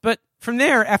 But from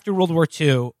there, after World War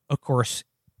II, of course,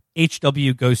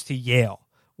 H.W. goes to Yale,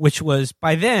 which was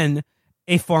by then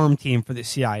a farm team for the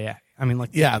CIA. I mean,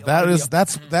 that's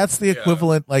the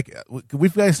equivalent.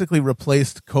 We've basically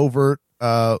replaced covert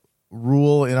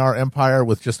rule in our empire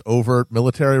with just overt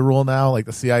military rule now. Like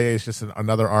the CIA is just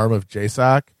another arm of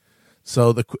JSOC.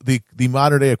 So the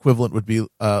modern day equivalent would be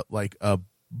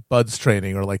BUDS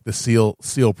training or like the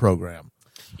SEAL program.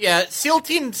 Yeah, SEAL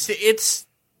teams. It's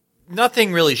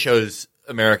nothing really shows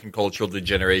American cultural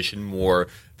degeneration more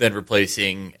than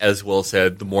replacing, as Will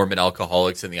said, the Mormon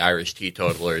alcoholics and the Irish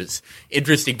teetotalers.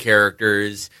 Interesting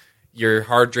characters. Your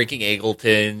hard-drinking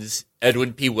Angletons.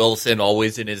 Edwin P. Wilson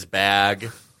always in his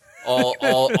bag. All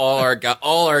our guys.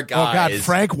 Oh God,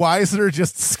 Frank Wisner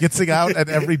just skitzing out at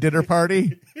every dinner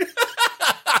party.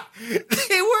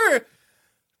 They were.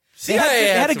 They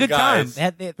had a some good guys.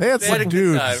 time. They had They had some a good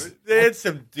dudes. time. They had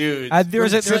some dudes. There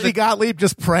was a Sidney Gottlieb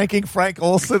just pranking Frank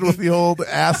Olson with the old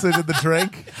acid in the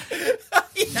drink.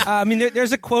 I mean,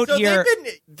 there's a quote So here.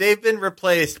 they've been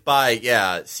replaced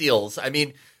by SEALs. I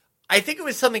mean, I think it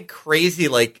was something crazy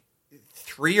like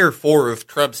 3 or 4 of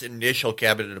Trump's initial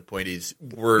cabinet appointees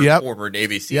were former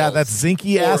Navy SEALs. Yeah, that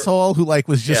zinky asshole who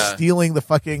was just stealing the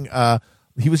fucking.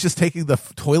 He was just taking the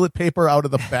toilet paper out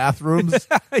of the bathrooms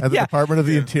at the Department of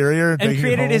the Interior and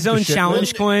created his own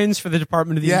challenge coins for the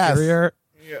Department of the Interior.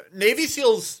 Yeah. Navy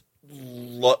SEALs,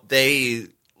 they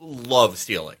love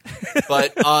stealing,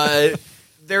 but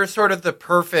they're sort of the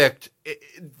perfect.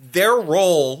 Their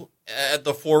role at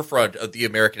the forefront of the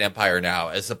American empire now,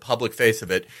 as the public face of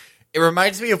it, it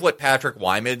reminds me of what Patrick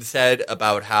Wyman said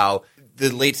about how the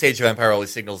late stage of empire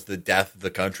always signals the death of the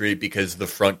country because the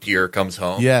frontier comes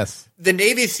home. Yes. The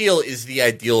Navy SEAL is the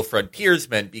ideal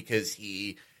frontiersman because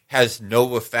he has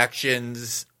no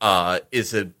affections,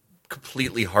 is a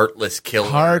completely heartless killer.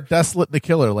 Hard, desolate, the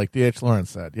killer, like D.H.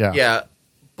 Lawrence said. Yeah. Yeah.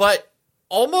 But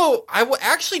almost,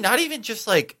 actually not even just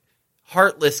like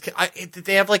heartless.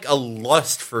 They have like a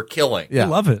lust for killing. Yeah. I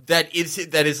love it. That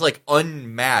is like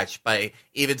unmatched by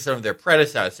even some of their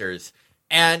predecessors.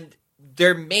 And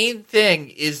their main thing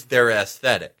is their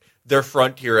aesthetic. Their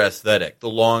frontier aesthetic. The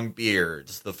long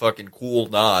beards, the fucking cool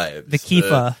knives. The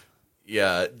Kifa.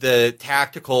 The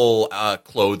tactical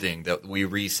clothing that we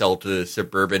resell to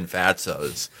suburban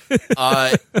fatzos.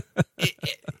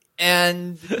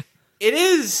 And it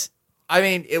is, I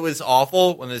mean, it was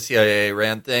awful when the CIA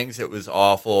ran things. It was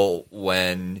awful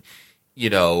when,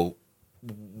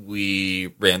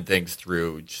 we ran things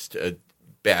through just a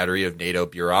battery of NATO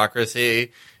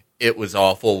bureaucracy. It was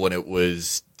awful when it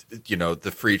was,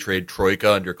 the free trade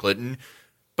troika under Clinton.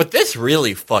 But this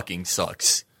really fucking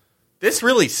sucks. This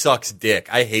really sucks dick.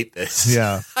 I hate this.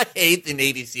 Yeah. I hate the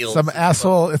Navy SEALs. Some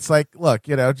asshole. It's like, look,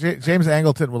 James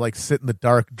Angleton would sit in the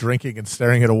dark drinking and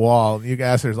staring at a wall. And you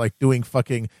guys are doing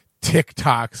fucking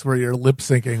TikToks where you're lip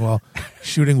syncing while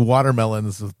shooting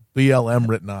watermelons with BLM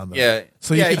written on them. Yeah.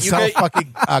 So you can sell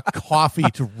fucking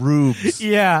coffee to rubes.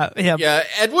 Yeah. Yeah.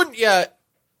 Edwin,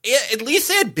 at least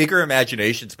they had bigger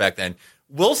imaginations back then.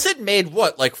 Wilson made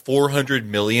what, like 400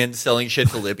 million selling shit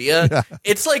to Libya? Yeah.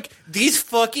 It's like these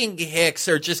fucking hicks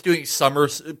are just doing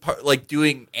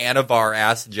doing Anavar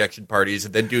ass injection parties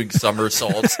and then doing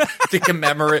somersaults to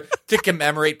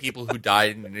commemorate people who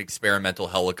died in an experimental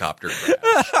helicopter crash.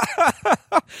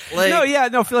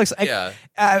 Felix.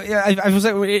 I was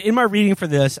in my reading for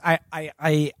this. I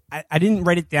didn't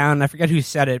write it down. I forget who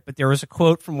said it, but there was a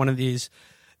quote from one of these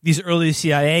early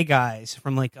CIA guys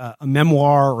from a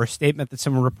memoir or a statement that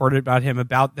someone reported about him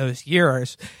about those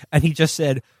years. And he just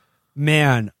said,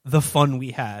 man, the fun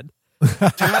we had. And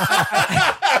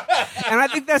I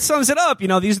think that sums it up.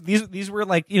 These were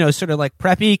sort of like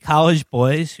preppy college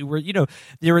boys who were,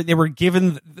 they were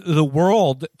given the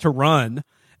world to run.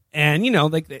 And,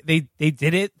 they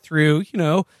did it through,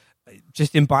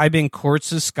 just imbibing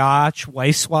quarts of scotch,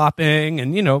 wife swapping,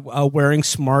 and wearing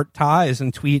smart ties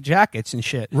and tweed jackets and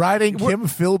shit. Riding Kim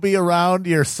Philby around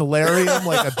your solarium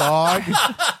like a dog.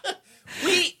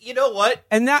 You know what?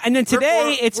 And then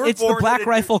today it's the Black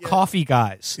Rifle Coffee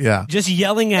guys. Yeah, just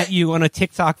yelling at you on a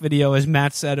TikTok video, as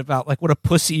Matt said, about what a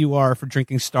pussy you are for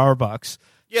drinking Starbucks.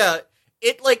 Yeah.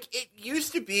 It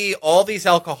used to be all these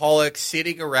alcoholics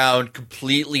sitting around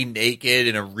completely naked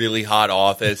in a really hot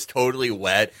office, totally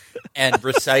wet, and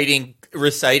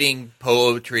reciting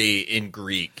poetry in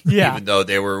Greek, even though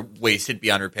they were wasted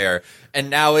beyond repair. And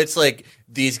now it's like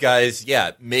these guys,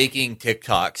 making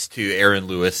TikToks to Aaron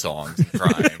Lewis songs and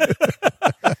crying.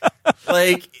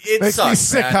 It makes sucks, me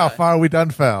sick man. how far we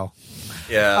done fell.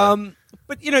 Yeah.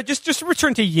 But just to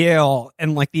return to Yale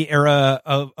and the era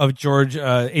of George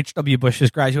H.W. Bush's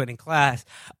graduating class,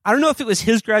 I don't know if it was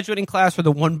his graduating class or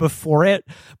the one before it,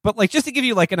 but just to give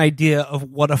you an idea of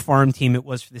what a farm team it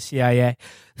was for the CIA,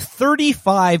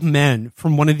 35 men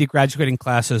from one of the graduating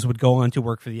classes would go on to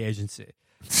work for the agency.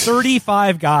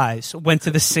 35 guys went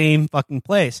to the same fucking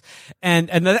place, and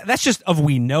that's just of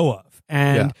we know of.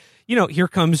 And here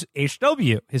comes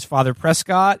H.W., his father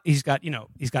Prescott. He's got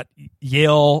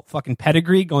Yale fucking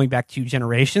pedigree going back 2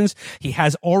 generations. He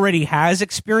already has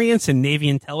experience in Navy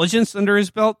intelligence under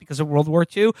his belt because of World War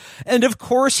II. And of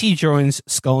course he joins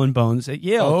Skull and Bones at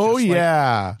Yale.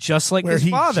 Oh, just like where his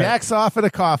father. He jacks off in a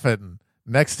coffin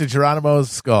next to Geronimo's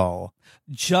skull.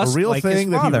 Just a real like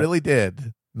thing his father. that he really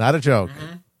did. Not a joke.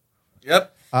 Mm-hmm.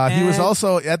 Yep. He was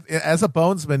also, as a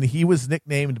bonesman, he was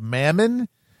nicknamed Mammon.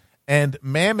 And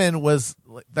Mammon was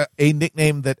a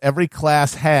nickname that every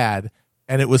class had,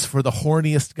 and it was for the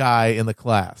horniest guy in the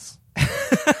class.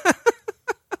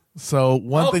 So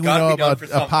one thing we gotta know be done about for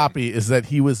something. Poppy is that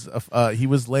he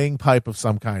was laying pipe of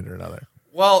some kind or another.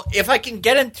 Well, if I can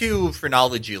get into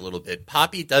phrenology a little bit,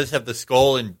 Poppy does have the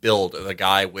skull and build of a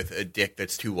guy with a dick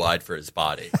that's too wide for his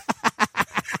body.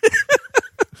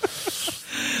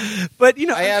 But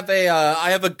I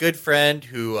have a good friend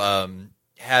who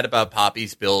had about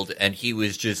Poppy's build, and he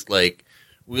was just like,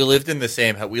 we lived in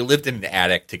an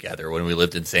attic together when we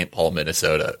lived in St. Paul,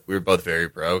 Minnesota. We were both very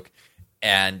broke,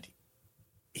 and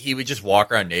he would just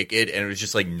walk around naked, and it was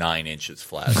just like 9 inches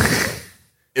flat.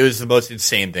 It was the most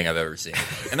insane thing I've ever seen,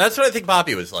 and that's what I think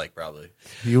Poppy was like. Probably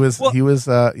He was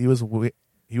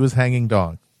hanging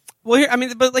dong. Well,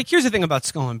 here's the thing about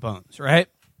Skull and Bones, right?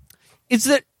 It's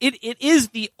that it is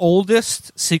the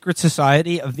oldest secret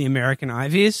society of the American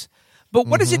Ivies, but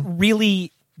what does it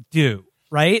really do,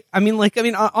 right?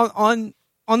 On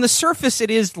the surface,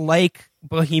 it is like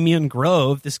Bohemian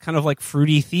Grove, this kind of like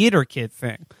fruity theater kid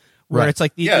thing. Where Right. it's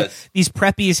like these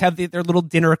preppies have their little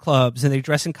dinner clubs and they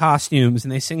dress in costumes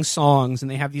and they sing songs and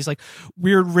they have these like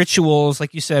weird rituals,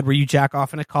 like you said, where you jack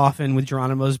off in a coffin with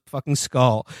Geronimo's fucking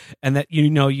skull, and that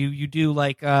you do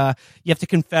like you have to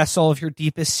confess all of your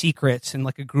deepest secrets in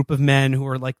like a group of men who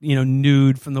are like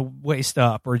nude from the waist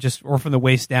up or from the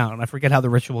waist down. I forget how the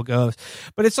ritual goes,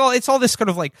 but it's all this kind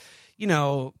of like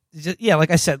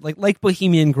like I said, like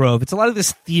Bohemian Grove. It's a lot of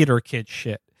this theater kid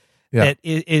shit. Yeah. That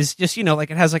is just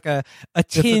like it has like a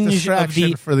It's a tinge of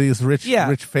distraction the for these rich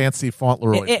fancy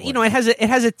Fauntleroy. it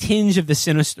has a tinge of the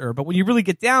sinister, but when you really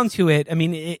get down to it,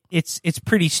 it's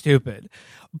pretty stupid.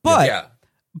 But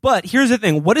here's the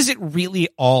thing: what is it really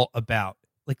all about?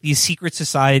 Like these secret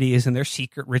societies and their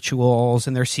secret rituals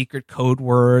and their secret code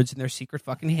words and their secret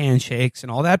fucking handshakes and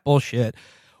all that bullshit.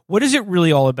 What is it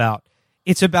really all about?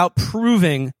 It's about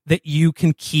proving that you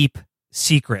can keep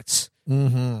secrets.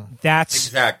 Mm-hmm. That's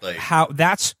exactly how.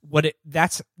 That's what it.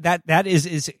 That is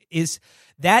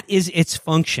its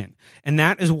function, and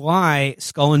that is why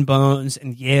Skull and Bones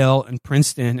and Yale and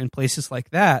Princeton and places like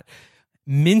that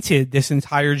minted this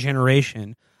entire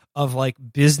generation of like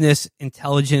business,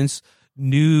 intelligence,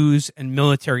 news, and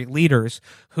military leaders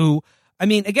who.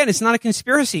 Again, it's not a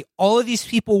conspiracy. All of these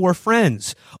people were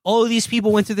friends. All of these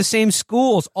people went to the same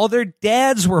schools. All their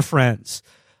dads were friends.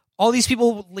 All these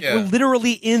people were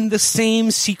literally in the same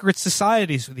secret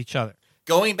societies with each other.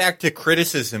 Going back to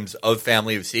criticisms of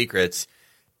Family of Secrets,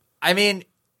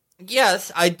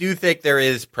 yes, I do think there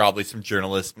is probably some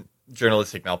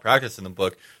journalistic malpractice in the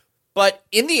book. But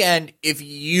in the end, if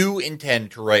you intend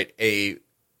to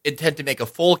make a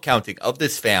full accounting of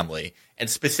this family, and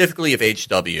specifically of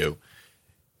HW,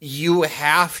 you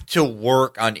have to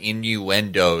work on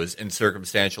innuendos and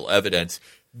circumstantial evidence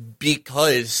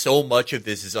because so much of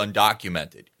this is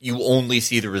undocumented. You only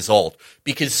see the result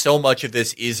because so much of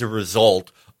this is a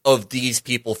result of these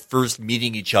people first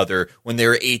meeting each other when they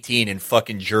were 18 and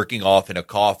fucking jerking off in a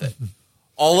coffin.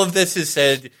 All of this is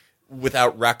said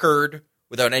without record,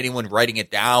 without anyone writing it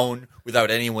down,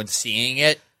 without anyone seeing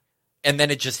it, and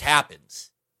then it just happens.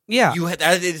 Yeah.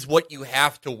 That is what you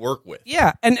have to work with.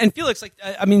 Yeah. And Felix,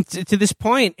 to this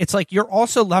point, it's like you're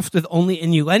also left with only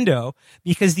innuendo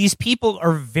because these people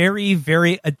are very,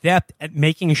 very adept at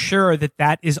making sure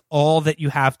that is all that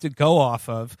you have to go off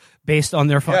of based on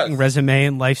their fucking resume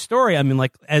and life story.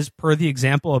 As per the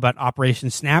example about Operation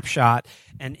Snapshot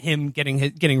and him getting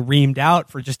reamed out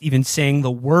for just even saying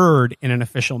the word in an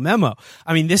official memo.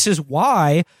 This is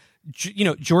why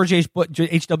George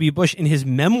H.W. Bush in his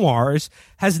memoirs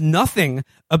has nothing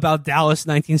about Dallas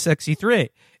 1963.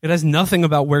 It has nothing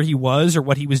about where he was or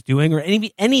what he was doing or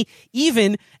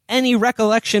any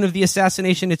recollection of the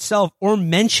assassination itself or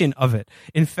mention of it.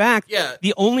 In fact,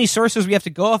 the only sources we have to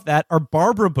go off that are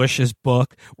Barbara Bush's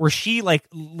book, where she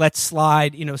lets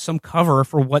slide, some cover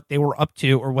for what they were up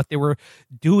to or what they were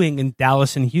doing in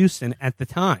Dallas and Houston at the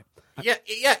time. Yeah,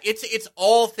 it's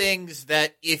all things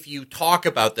that if you talk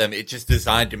about them, it's just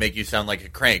designed to make you sound like a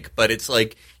crank. But it's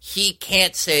like he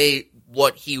can't say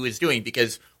what he was doing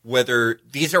because whether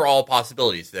these are all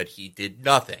possibilities that he did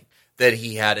nothing, that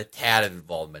he had a tad of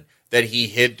involvement, that he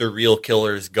hid the real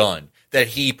killer's gun, that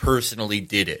he personally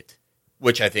did it,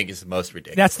 which I think is the most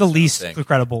ridiculous. That's the least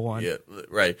credible one. Yeah,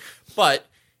 right. But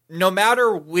no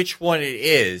matter which one it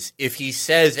is, if he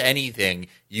says anything,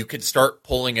 you can start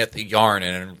pulling at the yarn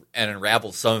and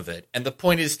unravel some of it. And the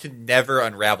point is to never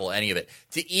unravel any of it.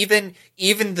 To even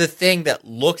the thing that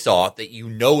looks off, that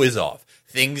is off.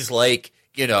 Things like,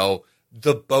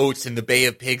 the boats in the Bay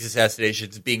of Pigs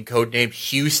assassinations being codenamed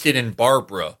Houston and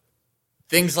Barbara.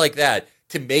 Things like that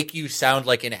to make you sound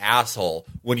like an asshole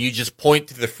when you just point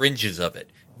to the fringes of it.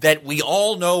 That we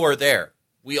all know are there.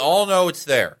 We all know it's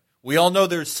there. We all know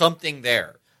there's something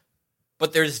there.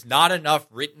 But there's not enough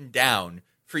written down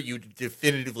for you to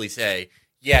definitively say,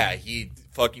 yeah, he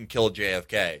fucking killed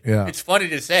JFK. Yeah. It's funny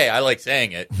to say. I like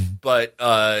saying it. But,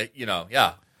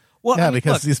 yeah. Well, Yeah, I mean,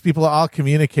 because look, these people all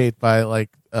communicate by like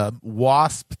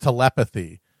wasp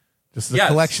telepathy, just a Yes.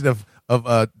 collection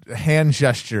of hand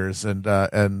gestures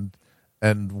and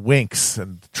winks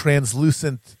and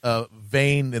translucent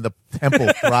vein in the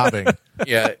temple throbbing.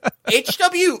 Yeah.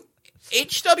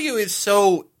 HW is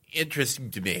so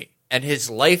interesting to me, and his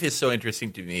life is so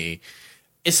interesting to me,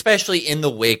 especially in the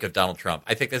wake of Donald Trump.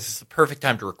 I think this is the perfect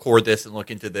time to record this and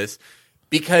look into this,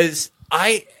 because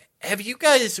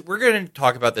we're going to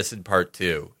talk about this in part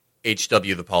 2,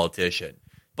 HW the politician.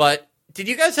 But did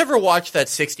you guys ever watch that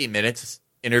 60 Minutes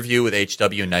interview with HW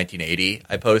in 1980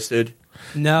 I posted?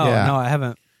 no, Yeah. I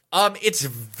haven't. It's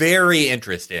very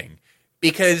interesting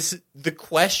because the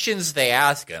questions they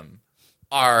ask him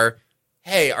are,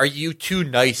 hey, are you too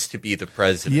nice to be the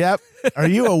president? Yep. Are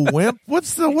you a wimp?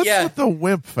 What's Yeah. with the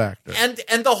wimp factor?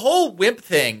 And the whole wimp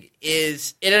thing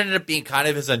it ended up being kind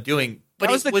of his undoing, but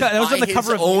That was, it the, that was by on the his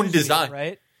cover of own Newsweek, design.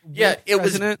 right? Yeah,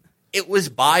 President? it was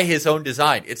by his own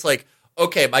design. It's like,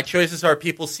 okay, my choices are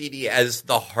people see me as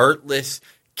the heartless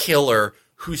killer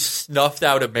who snuffed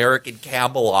out American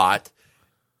Camelot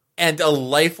and a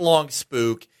lifelong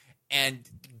spook and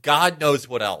God knows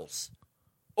what else.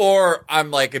 Or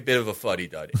I'm like a bit of a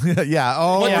fuddy-duddy. Yeah.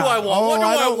 Oh, What do I want? What do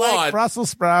I don't like want? Brussels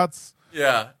sprouts.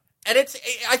 Yeah. And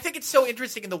I think it's so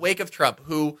interesting in the wake of Trump,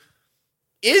 who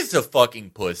is a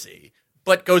fucking pussy,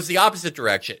 but goes the opposite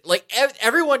direction. Like,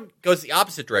 everyone goes the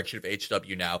opposite direction of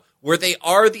HW now, where they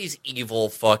are these evil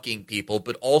fucking people,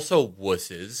 but also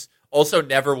wusses, also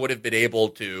never would have been able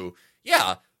to,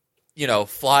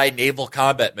 fly naval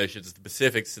combat missions in the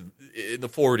Pacifics in the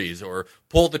 40s or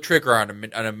pull the trigger on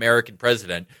an American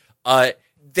president.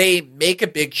 They make a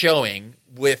big showing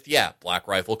with, Black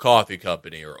Rifle Coffee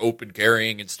Company or open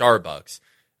carrying in Starbucks,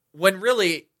 when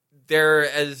really they're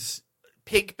as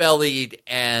pig-bellied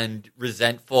and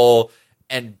resentful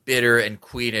and bitter and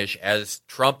queenish as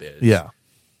Trump is.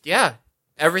 Yeah.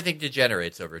 Everything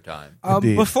degenerates over time.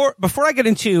 Indeed. Before I get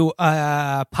into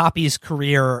Poppy's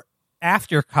career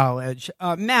after college,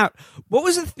 Matt, what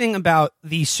was the thing about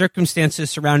the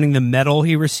circumstances surrounding the medal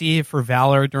he received for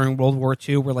valor during World War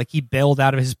II, where like he bailed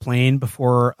out of his plane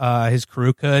before his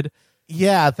crew could?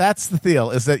 Yeah, that's the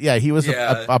deal. Is that he was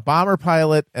Yeah. a bomber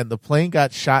pilot, and the plane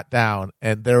got shot down,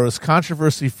 and there was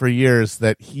controversy for years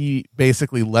that he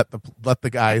basically let the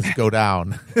guys go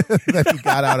down. That he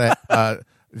got out at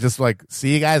just like,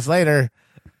 see you guys later.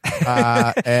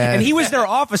 And he was their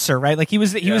officer, right? Like he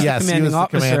was the Yes, he commanding was the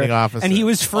officer, commanding officer. and he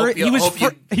was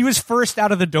he was first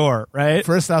out of the door, right?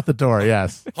 first out the door.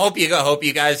 Yes. Hope you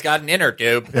guys got an inner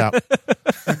tube. Yeah.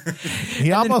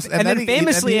 He almost and then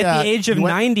famously at the age of he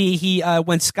went- 90, he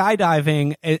went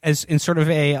skydiving as in sort of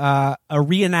a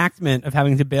reenactment of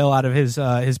having to bail out of his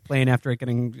plane after it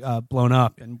getting blown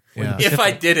up. And Yeah. If I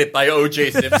Did It by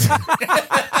O.J. Simpson.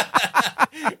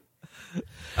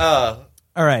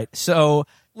 all right, so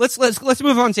let's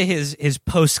move on to his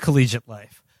post collegiate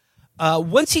life.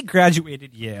 Once he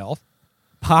graduated Yale,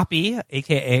 Poppy,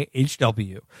 aka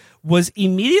HW, was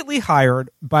immediately hired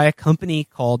by a company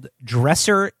called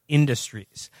Dresser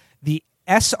Industries, the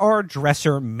SR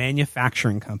Dresser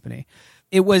Manufacturing Company.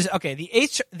 It was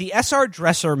the SR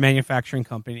Dresser Manufacturing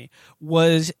Company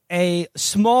was a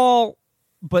small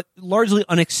but largely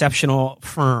unexceptional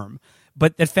firm,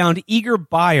 but that found eager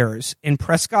buyers in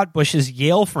Prescott Bush's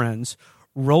Yale friends,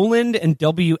 Roland and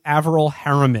W. Averill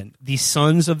Harriman, the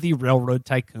sons of the railroad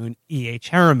tycoon E.H.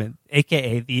 Harriman,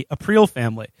 a.k.a. the April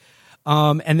family,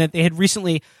 and that they had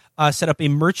recently set up a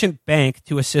merchant bank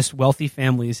to assist wealthy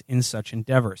families in such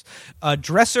endeavors.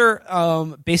 Dresser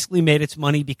basically made its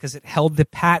money because it held the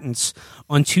patents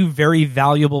on two very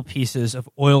valuable pieces of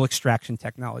oil extraction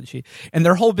technology. And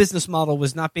their whole business model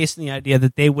was not based on the idea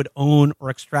that they would own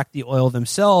or extract the oil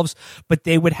themselves, but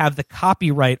they would have the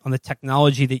copyright on the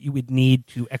technology that you would need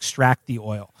to extract the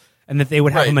oil, and that they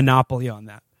would have a Right. monopoly on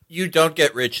that. You don't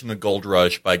get rich in the gold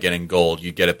rush by getting gold.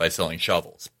 You get it by selling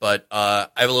shovels. But I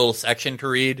have a little section to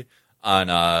read on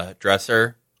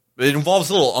Dresser. It involves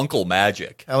a little Uncle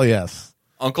Magic. Hell yes.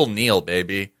 Uncle Neil,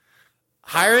 baby.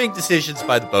 Hiring decisions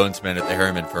by the bonesmen at the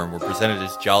Harriman firm were presented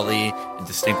as jolly and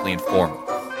distinctly informal,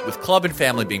 with club and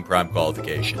family being prime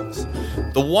qualifications.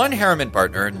 The one Harriman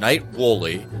partner, Knight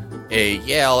Woolley, a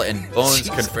Yale and Bones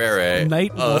confrere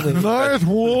Knight Woolley. Nice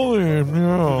William.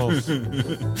 No.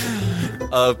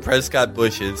 of Prescott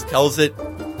Bush's, tells it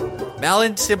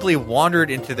Mallon simply wandered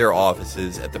into their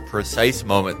offices at the precise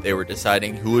moment they were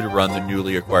deciding who would run the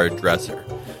newly acquired Dresser.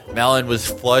 Malin was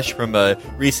flush from a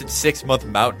recent 6-month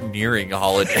mountaineering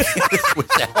holiday,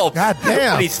 which helped. God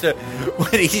damn.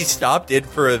 When he stopped in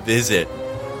for a visit,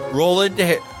 Roland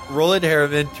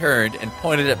Harriman turned and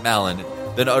pointed at Malin,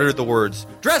 then uttered the words,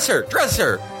 "Dresser!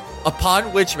 Dresser!"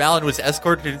 Upon which Malin was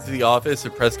escorted into the office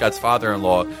of Prescott's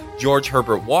father-in-law, George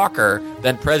Herbert Walker,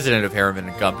 then president of Harriman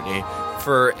and Company,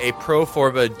 for a pro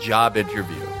forma job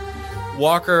interview.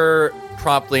 Walker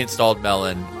promptly installed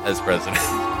Malin as president.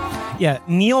 Yeah,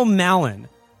 Neil Malin,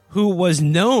 who was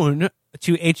known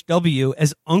to H.W.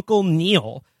 as Uncle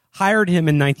Neil, hired him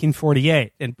in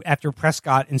 1948, and after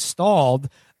Prescott installed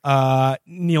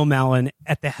Neil Malin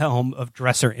at the helm of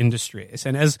Dresser Industries.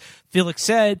 And as Felix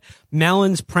said,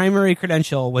 Malin's primary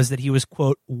credential was that he was,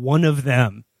 quote, one of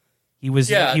them. He was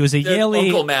a Yaley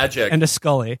Uncle Magic and a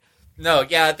Scully. No,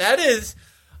 yeah, that is.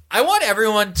 I want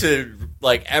everyone to,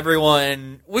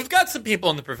 we've got some people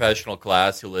in the professional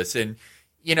class who listen.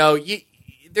 You know,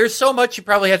 there's so much you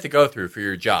probably have to go through for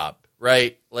your job,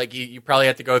 right? Like, you probably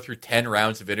have to go through 10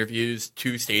 rounds of interviews,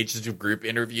 2 stages of group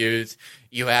interviews.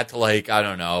 You had to,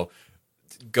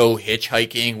 go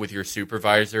hitchhiking with your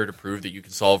supervisor to prove that you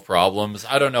can solve problems.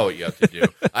 I don't know what you have to do.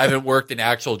 I haven't worked an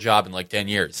actual job in 10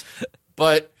 years.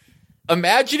 But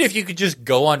imagine if you could just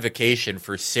go on vacation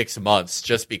for 6 months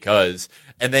just because,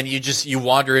 and then you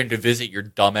wander in to visit your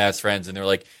dumbass friends, and they're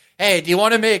like, "Hey, do you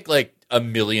want to make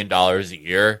 $1 million a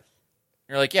year?" And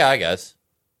you're like, "Yeah, I guess."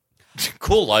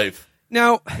 Cool life.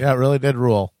 Now, Yeah, it really did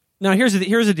rule. Now, here's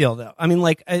the deal, though. I mean,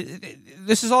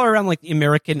 this is all around the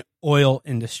American oil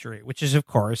industry, which is, of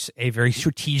course, a very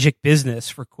strategic business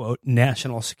for, quote,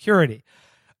 national security.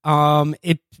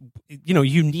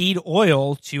 You need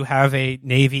oil to have a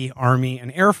Navy, Army,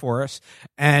 and Air Force,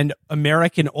 and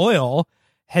American oil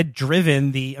had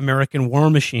driven the American war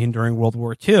machine during World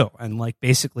War II, and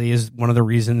basically is one of the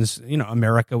reasons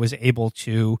America was able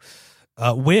to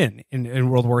win in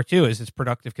World War II, is its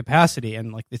productive capacity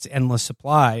and its endless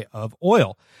supply of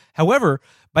oil. However,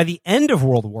 by the end of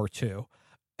World War II,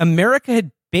 America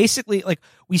had basically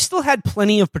we still had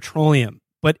plenty of petroleum,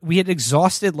 but we had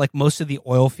exhausted most of the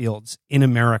oil fields in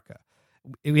America.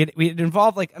 We had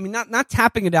involved not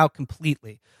tapping it out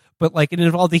completely, but it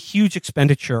involved a huge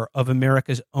expenditure of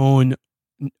America's own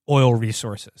oil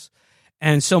resources.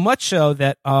 And so much so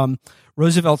that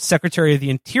Roosevelt's Secretary of the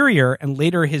Interior and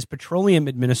later his petroleum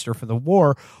administrator for the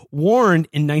war warned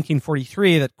in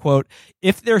 1943 that, quote,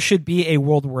 if there should be a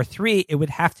World War III, it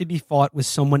would have to be fought with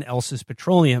someone else's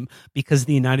petroleum because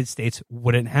the United States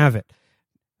wouldn't have it.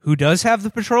 Who does have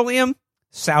the petroleum?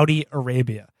 Saudi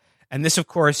Arabia. And this, of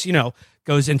course,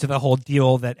 goes into the whole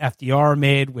deal that FDR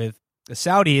made with the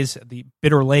Saudis. The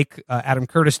Bitter Lake Adam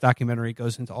Curtis documentary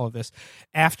goes into all of this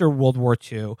after World War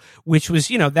II, which was,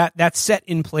 that set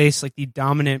in place the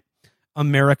dominant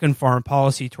American foreign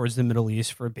policy towards the Middle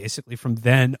East for basically from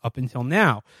then up until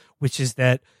now, which is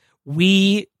that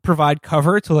we provide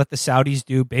cover to let the Saudis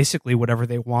do basically whatever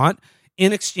they want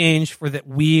in exchange for that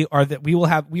we are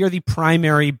the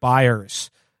primary buyers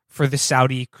for the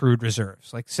Saudi crude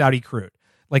reserves, Saudi crude,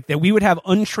 that we would have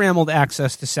untrammeled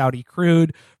access to Saudi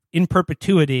crude in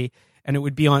perpetuity, and it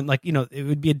would be on it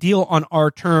would be a deal on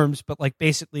our terms, but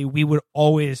basically we would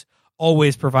always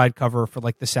provide cover for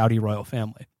the Saudi royal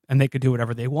family, and they could do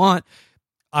whatever they want,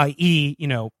 i.e.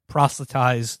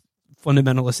 proselytize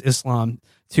fundamentalist Islam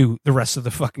to the rest of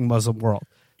the fucking Muslim world.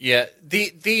 Yeah,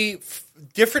 the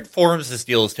different forms this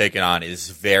deal is taken on is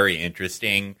very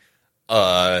interesting,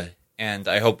 and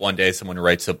I hope one day someone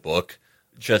writes a book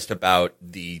just about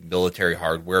the military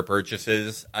hardware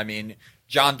purchases. I mean,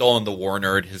 John Dolan, the war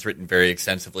nerd, has written very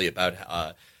extensively about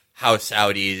how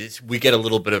Saudis, we get a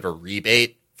little bit of a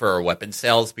rebate for our weapon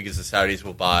sales because the Saudis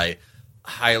will buy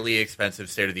highly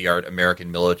expensive state-of-the-art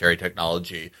American military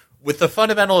technology with the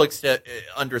fundamental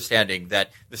understanding that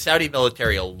the Saudi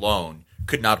military alone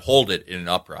could not hold it in an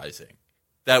uprising.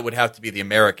 That would have to be the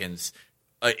Americans.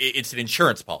 It's an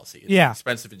insurance policy. It's an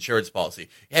expensive insurance policy.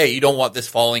 Hey, you don't want this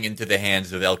falling into the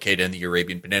hands of Al-Qaeda in the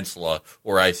Arabian Peninsula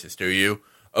or ISIS, do you?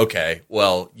 Okay,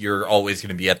 well, you're always going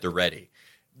to be at the ready.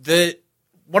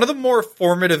 One of the more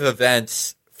formative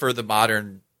events for the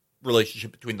modern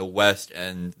relationship between the West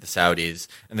and the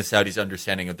Saudis'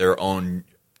 understanding of their own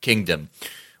kingdom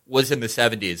was in the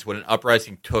 70s when an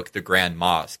uprising took the Grand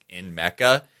Mosque in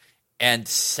Mecca, and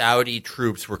Saudi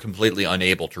troops were completely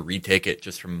unable to retake it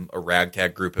just from a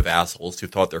ragtag group of assholes who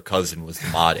thought their cousin was the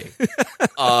Mahdi.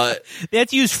 They had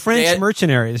to use French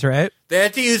mercenaries, right? They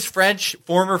had to use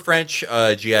former French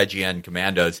GIGN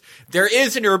commandos. There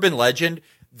is an urban legend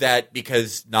that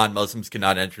because non-Muslims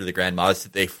cannot enter the Grand Mosque,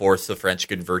 that they forced the French to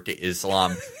convert to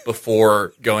Islam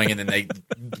before going, and then they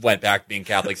went back being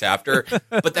Catholics after.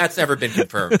 But that's never been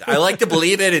confirmed. I like to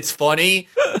believe it. It's funny,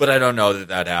 but I don't know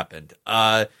that happened.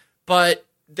 But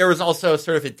there was also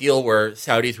sort of a deal where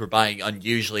Saudis were buying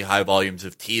unusually high volumes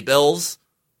of T-bills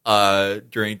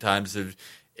during times of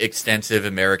extensive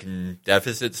American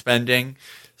deficit spending.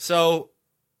 So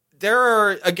there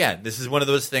are, again, this is one of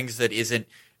those things that isn't,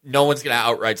 no one's going to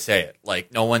outright say it.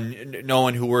 Like no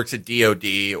one who works at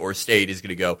DOD or state is going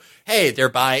to go, hey, they're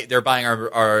buying they're buying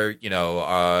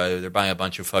a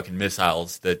bunch of fucking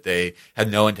missiles that they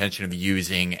have no intention of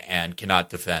using and cannot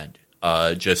defend.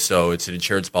 Just so it's an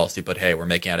insurance policy, but hey, we're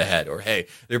making it ahead. Or hey,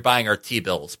 they're buying our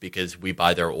T-bills because we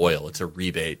buy their oil. It's a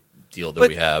rebate deal that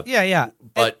we have. Yeah.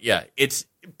 But it's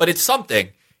something.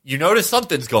 You notice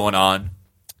something's going on.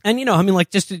 And, I mean,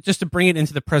 like, just to bring it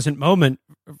into the present moment,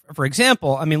 for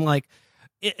example, I mean, like,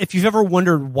 if you've ever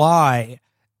wondered why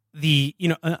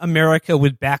America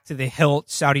would back to the hilt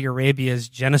Saudi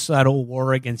Arabia's genocidal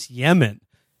war against Yemen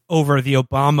over the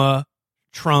Obama,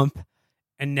 Trump,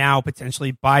 and now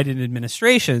potentially Biden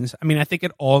administrations, I mean, I think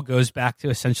it all goes back to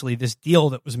essentially this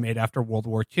deal that was made after World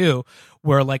War II,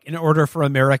 where, like, in order for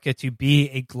America to be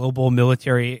a global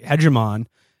military hegemon,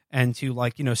 and to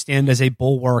stand as a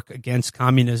bulwark against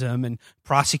communism and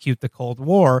prosecute the Cold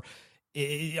War,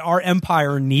 our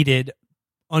empire needed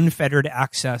unfettered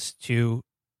access to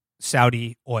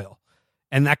Saudi oil.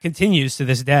 And that continues to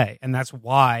this day. And that's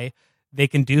why they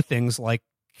can do things like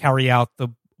carry out the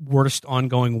worst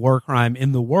ongoing war crime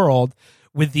in the world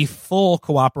with the full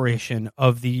cooperation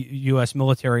of the U.S.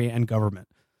 military and government.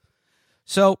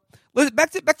 So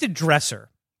back to Dresser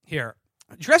here.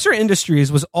 Dresser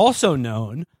Industries was also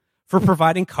known for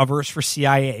providing covers for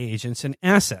CIA agents and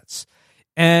assets.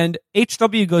 And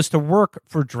H.W. goes to work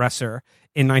for Dresser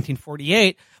in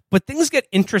 1948, but things get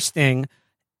interesting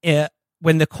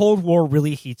when the Cold War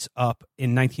really heats up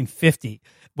in 1950,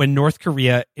 when North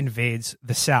Korea invades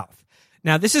the South.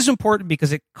 Now, this is important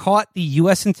because it caught the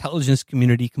U.S. intelligence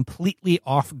community completely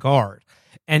off guard,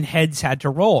 and heads had to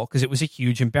roll because it was a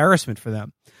huge embarrassment for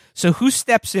them. So who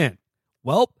steps in?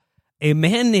 Well, a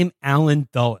man named Allen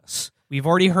Dulles. We've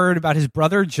already heard about his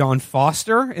brother, John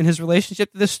Foster, and his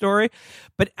relationship to this story.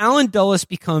 But Allen Dulles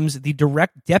becomes the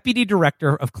deputy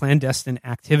director of clandestine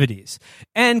activities.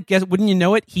 And wouldn't you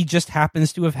know it, he just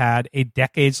happens to have had a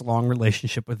decades-long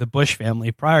relationship with the Bush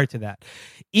family prior to that.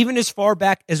 Even as far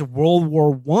back as World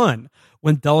War I,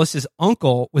 when Dulles'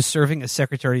 uncle was serving as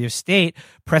Secretary of State,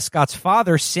 Prescott's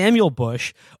father, Samuel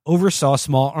Bush, oversaw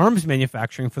small arms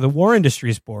manufacturing for the War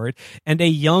Industries Board, and a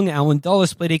young Allen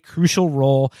Dulles played a crucial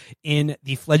role in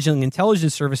the fledgling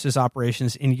intelligence services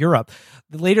operations in Europe.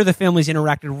 Later, the families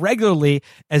interacted regularly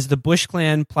as the Bush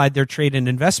clan plied their trade in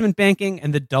investment banking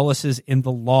and the Dulleses in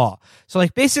the law. So,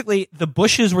 basically, the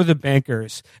Bushes were the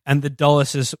bankers and the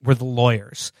Dulleses were the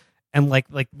lawyers. And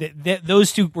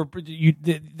those two were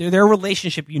their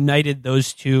relationship united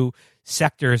those two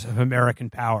sectors of American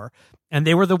power, and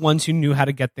they were the ones who knew how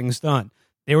to get things done.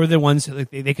 They were the ones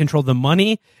they controlled the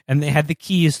money, and they had the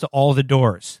keys to all the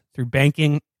doors through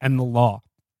banking and the law.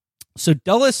 So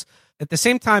Dulles, at the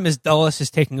same time as Dulles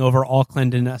is taking over all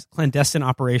clandestine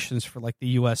operations for the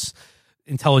U.S.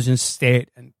 intelligence state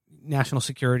and national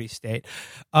security state,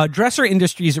 Dresser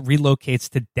Industries relocates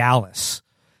to Dallas,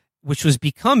 which was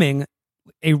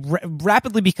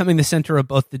rapidly becoming the center of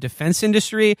both the defense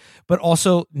industry, but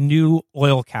also new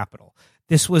oil capital.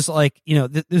 This was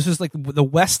this was the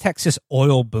West Texas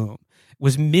oil boom. It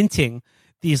was minting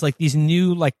these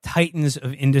new titans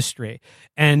of industry.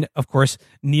 And of course,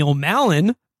 Neil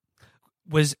Mallon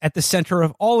was at the center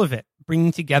of all of it,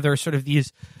 bringing together sort of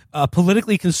these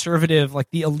politically conservative,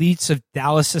 the elites of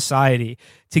Dallas society,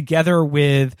 together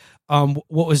with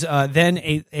what was then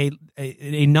a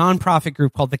nonprofit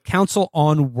group called the Council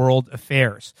on World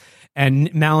Affairs.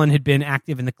 And Mallon had been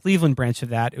active in the Cleveland branch of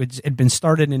that. It had been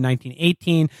started in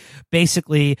 1918.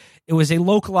 Basically, it was a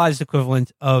localized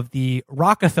equivalent of the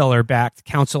Rockefeller-backed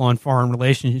Council on Foreign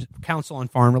Relations,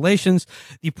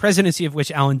 the presidency of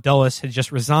which Allen Dulles had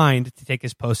just resigned to take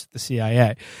his post at the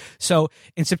CIA. So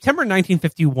in September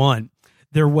 1951,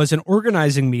 there was an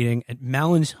organizing meeting at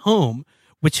Mallon's home,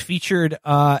 which featured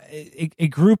a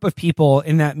group of people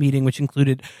in that meeting, which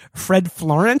included Fred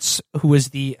Florence, who was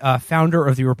the founder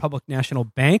of the Republic National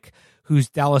Bank, whose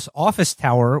Dallas office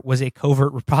tower was a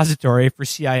covert repository for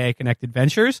CIA-connected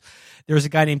ventures. There was a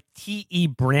guy named T.E.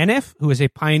 Braniff, who was a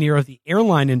pioneer of the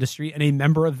airline industry and a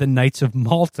member of the Knights of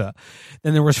Malta.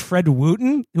 Then there was Fred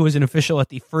Wooten, who was an official at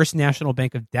the First National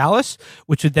Bank of Dallas,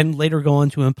 which would then later go on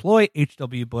to employ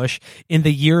H.W. Bush in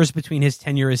the years between his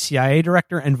tenure as CIA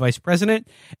director and vice president.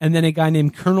 And then a guy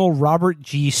named Colonel Robert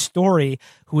G. Story,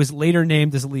 who was later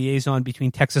named as a liaison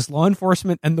between Texas law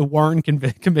enforcement and the Warren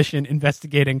Commission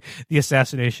investigating the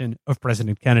assassination of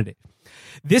President Kennedy.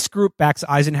 This group backs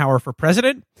Eisenhower for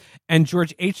president, and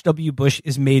George H.W. Bush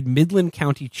is made Midland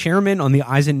County chairman on the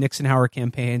Eisen-Nixon-Howard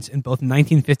campaigns in both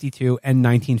 1952 and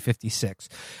 1956.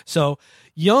 So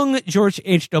young George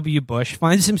H.W. Bush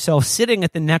finds himself sitting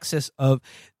at the nexus of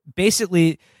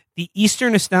basically the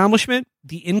Eastern establishment,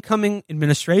 the incoming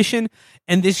administration,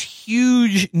 and this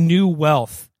huge new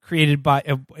wealth created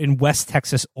in West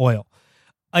Texas oil.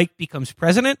 Ike becomes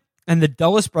president, and the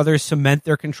Dulles brothers cement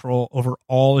their control over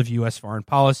all of U.S. foreign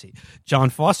policy. John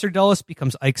Foster Dulles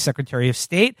becomes Ike's Secretary of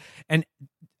State, and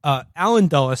Allen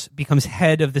Dulles becomes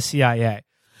head of the CIA.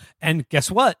 And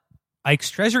guess what? Ike's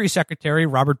Treasury Secretary,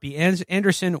 Robert B.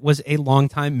 Anderson, was a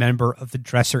longtime member of the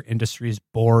Dresser Industries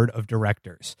Board of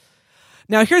Directors.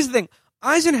 Now, here's the thing.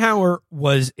 Eisenhower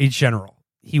was a general.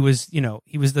 He was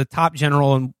the top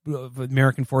general of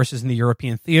American forces in the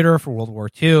European theater for World War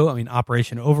II. I mean,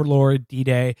 Operation Overlord,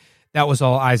 D-Day, that was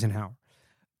all Eisenhower.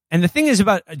 And the thing is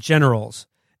about generals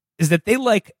is that they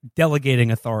like delegating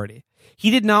authority.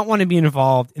 He did not want to be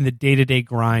involved in the day-to-day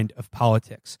grind of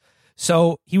politics.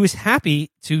 So he was happy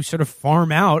to sort of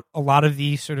farm out a lot of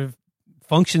the sort of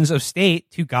functions of state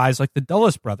to guys like the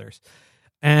Dulles brothers.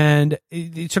 And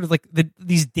it's sort of like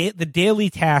the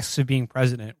daily tasks of being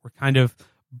president were kind of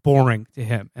boring to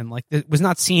him, and like it was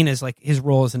not seen as like his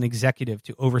role as an executive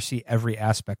to oversee every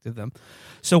aspect of them.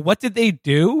 So what did they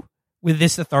do with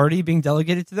this authority being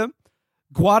delegated to them?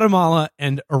 Guatemala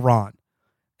and Iran.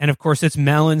 And of course, it's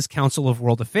Mellon's Council of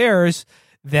World Affairs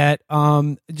that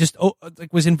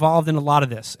was involved in a lot of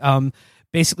this.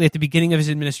 Basically, at the beginning of his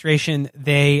administration,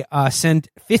 they sent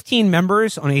 15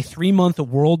 members on a 3-month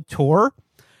world tour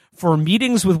for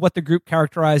meetings with what the group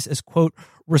characterized as, quote,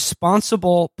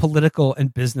 responsible political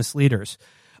and business leaders.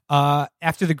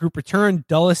 After the group returned,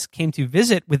 Dulles came to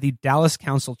visit with the Dallas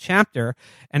Council chapter,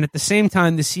 and at the same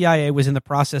time, the CIA was in the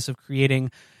process of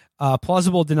creating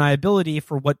plausible deniability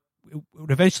for what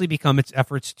would eventually become its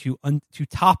efforts to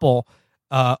topple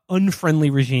unfriendly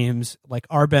regimes like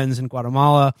Arbenz in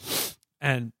Guatemala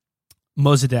and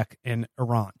Mossadegh in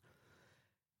Iran.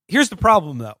 Here's the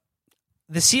problem, though.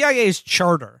 The CIA's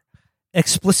charter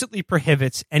explicitly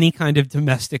prohibits any kind of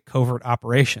domestic covert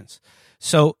operations.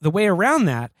 So the way around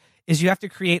that is you have to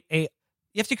create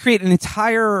an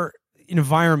entire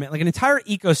environment, like an entire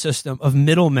ecosystem of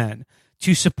middlemen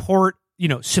to support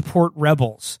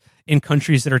rebels in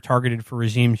countries that are targeted for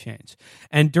regime change.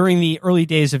 And during the early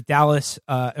days of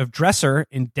Dresser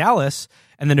in Dallas,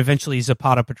 and then eventually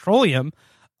Zapata Petroleum,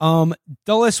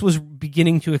 Dulles was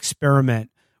beginning to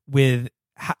experiment with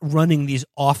running these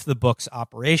off-the-books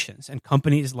operations. And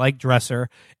companies like Dresser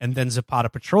and then Zapata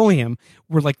Petroleum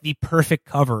were like the perfect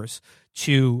covers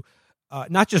to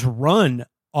not just run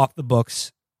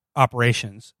off-the-books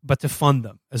operations, but to fund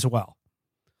them as well.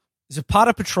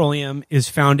 Zapata Petroleum is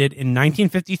founded in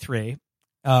 1953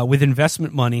 with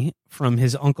investment money from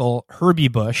his uncle Herbie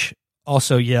Bush,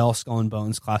 also Yale Skull and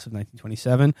Bones class of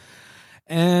 1927.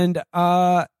 And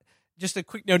just a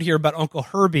quick note here about Uncle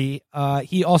Herbie.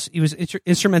 He was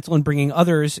instrumental in bringing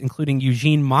others, including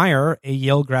Eugene Meyer, a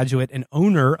Yale graduate and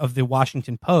owner of the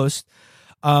Washington Post.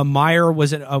 Meyer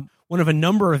was one of a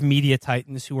number of media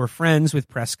titans who were friends with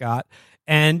Prescott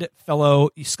and fellow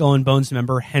Skull and Bones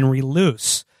member Henry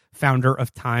Luce, founder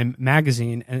of Time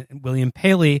magazine, and William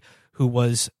Paley, who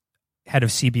was head of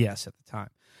CBS at the time.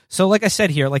 So like I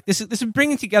said here, like this is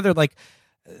bringing together like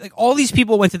all these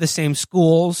people went to the same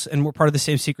schools and were part of the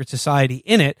same secret society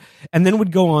in it, and then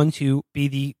would go on to be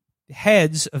the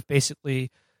heads of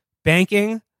basically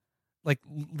banking, like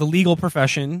the legal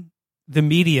profession, the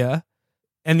media,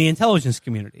 and the intelligence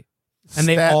community. And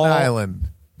Staten Island,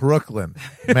 Brooklyn,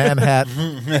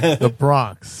 Manhattan, the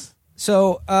Bronx.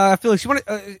 So, Felix, you want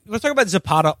to talk about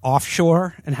Zapata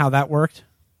Offshore and how that worked?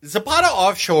 Zapata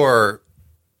Offshore,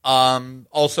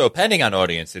 also pending on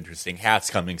audience interesting, hats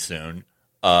coming soon.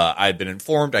 I've been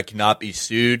informed I cannot be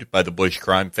sued by the Bush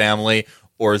crime family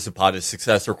or Zapata's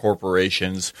successor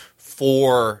corporations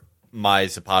for my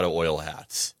Zapata oil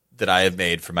hats that I have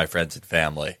made for my friends and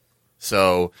family.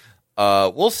 So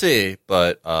we'll see,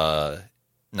 but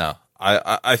no,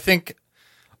 I think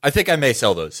I may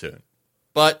sell those soon.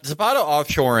 But Zapata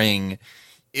offshoring,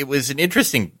 it was an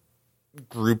interesting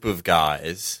group of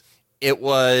guys. It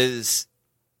was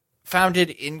founded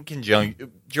in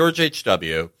conjunction, George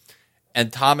H.W.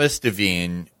 and Thomas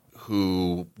Devine,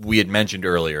 who we had mentioned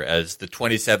earlier as the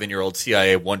 27-year-old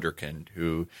CIA wonderkind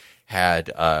who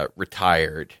had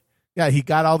retired. Yeah, he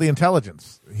got all the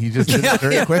intelligence. He just did it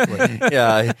very quickly.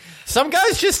 Yeah, some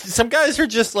guys are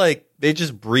just like, they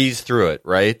just breeze through it,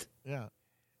 right? Yeah.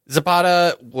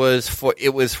 Zapata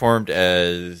offshoring was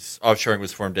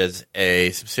formed as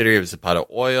a subsidiary of Zapata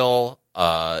Oil.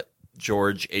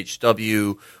 George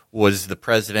H.W. was the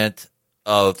president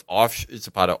of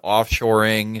Zapata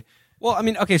Offshoring. Well, I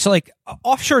mean, okay, so like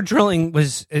offshore drilling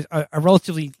was a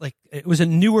relatively it was a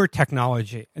newer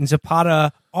technology, and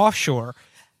Zapata Offshore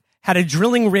had a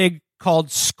drilling rig called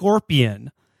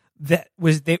Scorpion that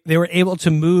was they were able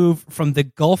to move from the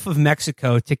Gulf of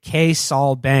Mexico to Cay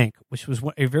Sal Bank, which was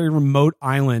a very remote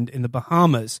island in the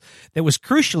Bahamas that was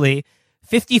crucially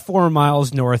 54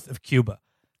 miles north of Cuba.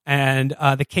 And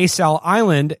the Cay Sal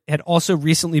Island had also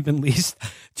recently been leased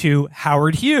to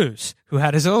Howard Hughes, who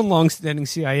had his own longstanding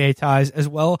CIA ties, as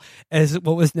well as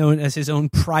what was known as his own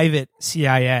private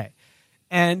CIA.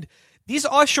 And these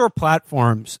offshore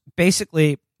platforms,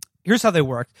 basically, here's how they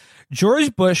worked.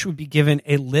 George Bush would be given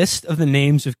a list of the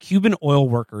names of Cuban oil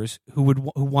workers who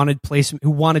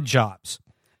wanted jobs.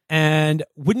 And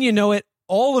wouldn't you know it,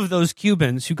 all of those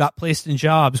Cubans who got placed in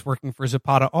jobs working for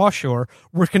Zapata Offshore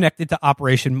were connected to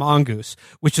Operation Mongoose,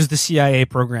 which is the CIA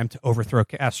program to overthrow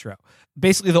Castro.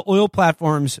 Basically, the oil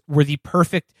platforms were the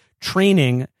perfect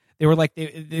training. They were like,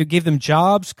 they gave them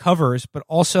jobs, covers, but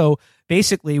also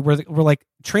basically were like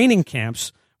training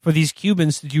camps for these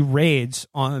Cubans to do raids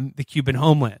on the Cuban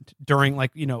homeland during,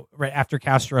 right after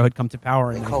Castro had come to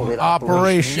power. They called it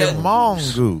Operation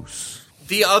Mongoose.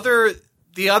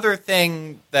 The other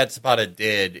thing that Zapata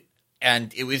did,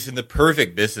 and it was in the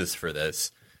perfect business for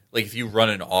this, like if you run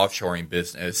an offshoring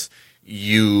business,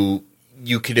 you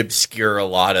could obscure a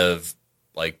lot of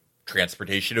like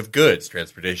transportation of goods,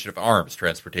 transportation of arms,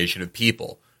 transportation of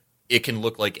people. It can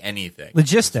look like anything.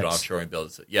 Logistics. Offshoring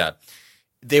business. Yeah.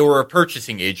 They were a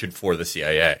purchasing agent for the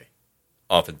CIA,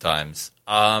 oftentimes.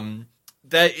 That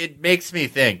it makes me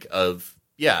think of,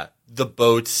 the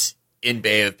boats in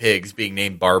Bay of Pigs being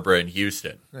named Barbara in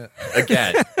Houston. Yeah.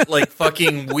 Again, like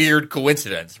fucking weird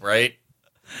coincidence, right?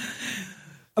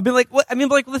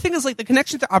 The thing is, like, the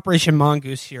connection to Operation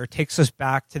Mongoose here takes us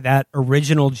back to that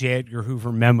original J. Edgar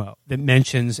Hoover memo that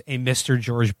mentions a Mr.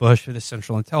 George Bush for the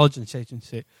Central Intelligence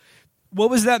Agency. What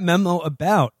was that memo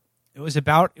about? It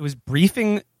was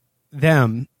briefing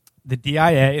them, the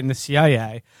DIA and the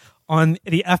CIA, on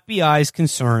the FBI's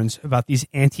concerns about these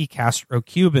anti-Castro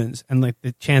Cubans and like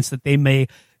the chance that they may,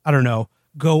 I don't know,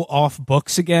 go off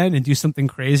books again and do something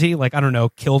crazy, like, I don't know,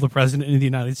 kill the president of the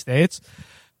United States.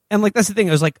 And like, that's the thing.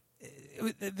 It was like,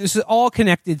 this is all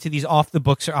connected to these off the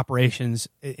books operations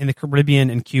in the Caribbean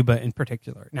and Cuba in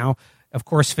particular. Now, of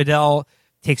course, Fidel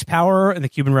takes power in the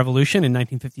Cuban Revolution in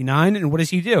 1959. And what does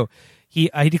he do? He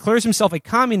declares himself a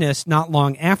communist not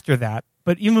long after that.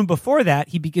 But even before that,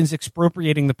 he begins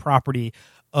expropriating the property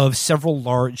of several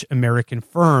large American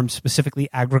firms, specifically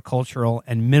agricultural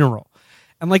and mineral.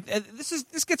 And like,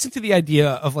 this gets into the idea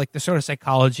of like the sort of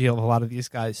psychology of a lot of these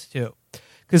guys too.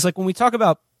 Because like when we talk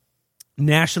about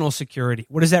national security,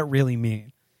 what does that really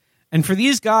mean? And for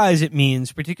these guys, it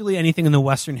means particularly anything in the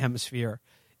Western Hemisphere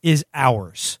is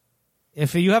ours.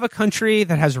 If you have a country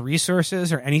that has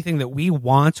resources or anything that we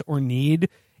want or need,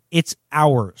 it's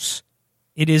ours.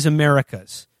 It is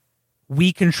America's.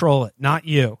 We control it, not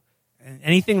you. And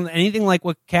anything like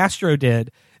what Castro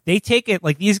did, they take it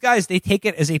like these guys. They take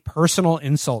it as a personal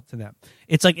insult to them.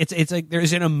 It's like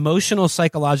there's an emotional,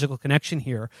 psychological connection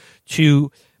here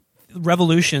to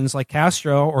revolutions like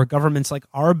Castro or governments like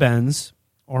Arbenz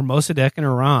or Mossadegh in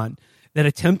Iran that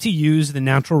attempt to use the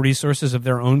natural resources of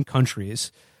their own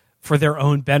countries for their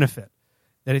own benefit,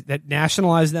 that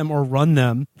nationalize them or run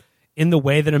them in the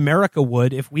way that America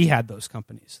would if we had those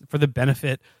companies for the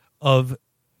benefit of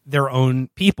their own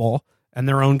people and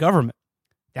their own government.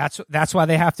 That's why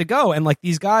they have to go. And like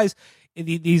these guys in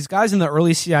the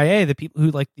early CIA, the people who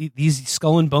like these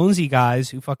skull and bonesy guys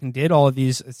who fucking did all of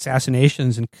these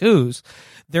assassinations and coups,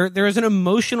 there is an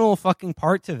emotional fucking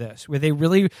part to this where they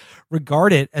really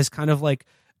regard it as kind of like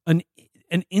an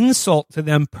insult to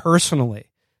them personally.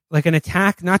 Like an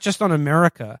attack, not just on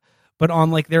America, but on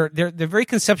like their very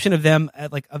conception of them,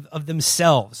 like of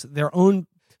themselves, their own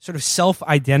sort of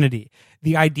self-identity.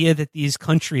 The idea that these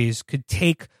countries could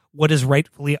take what is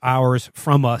rightfully ours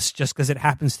from us just because it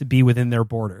happens to be within their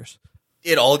borders.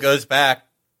 It all goes back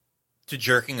to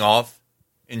jerking off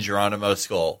in Geronimo's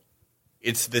skull.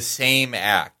 It's the same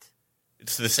act.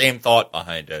 It's the same thought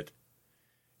behind it.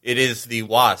 It is the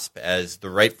wasp as the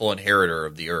rightful inheritor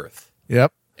of the earth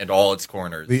Yep. and all its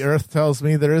corners. The earth tells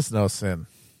me there is no sin.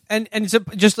 And it's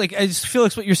just like as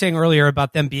Felix, what you're saying earlier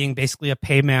about them being basically a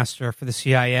paymaster for the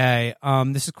CIA.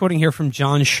 This is quoting here from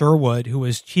John Sherwood, who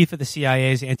was chief of the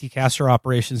CIA's anti-Castro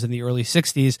operations in the early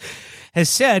 60s, has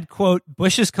said, quote,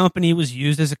 Bush's company was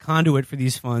used as a conduit for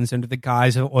these funds under the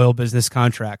guise of oil business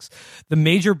contracts. The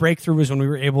major breakthrough was when we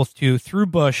were able to, through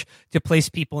Bush, to place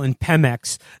people in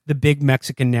Pemex, the big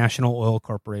Mexican national oil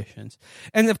corporations.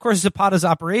 And of course, Zapata's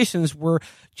operations were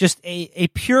just a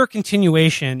pure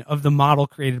continuation of the model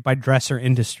created by Dresser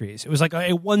Industries. It was like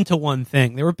a one-to-one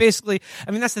thing. They were basically,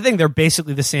 I mean, that's the thing. They're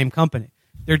basically the same company.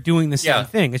 They're doing the same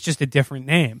thing. It's just a different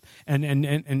name. And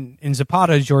in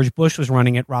Zapata, George Bush was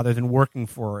running it rather than working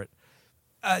for it.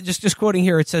 Just quoting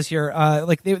here, it says here,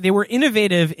 like they were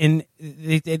innovative in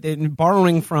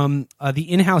borrowing from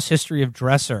the in-house history of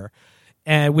Dresser,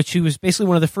 which he was basically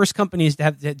one of the first companies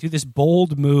to do this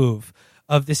bold move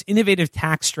of this innovative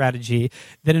tax strategy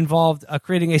that involved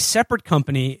creating a separate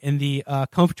company in the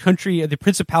country, the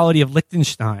Principality of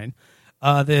Liechtenstein.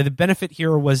 The benefit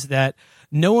here was that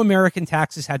no American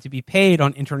taxes had to be paid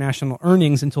on international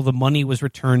earnings until the money was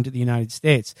returned to the United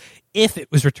States, if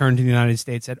it was returned to the United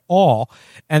States at all.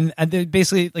 And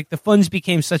basically, like the funds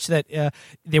became such that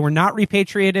they were not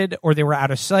repatriated or they were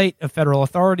out of sight of federal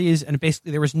authorities, and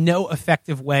basically there was no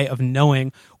effective way of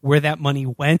knowing where that money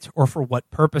went or for what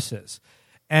purposes.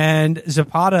 And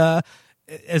Zapata,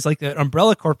 as like the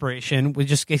umbrella corporation, which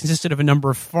just consisted of a number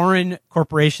of foreign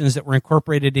corporations that were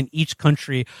incorporated in each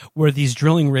country where these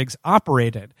drilling rigs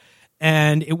operated.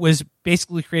 And it was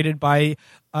basically created by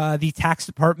the tax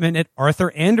department at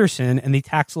Arthur Andersen and the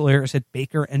tax lawyers at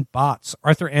Baker and Botts.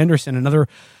 Arthur Andersen, another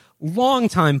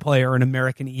longtime player in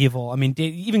American evil. I mean,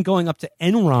 even going up to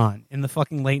Enron in the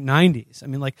fucking late 90s. I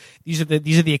mean, like these are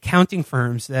the accounting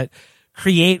firms that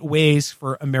create ways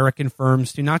for American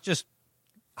firms to not just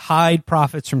hide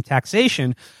profits from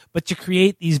taxation, but to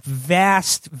create these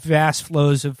vast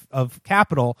flows of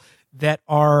capital that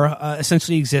are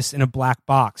essentially exist in a black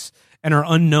box and are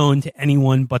unknown to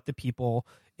anyone but the people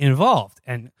involved.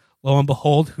 And lo and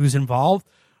behold, who's involved?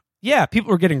 Yeah,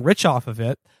 people are getting rich off of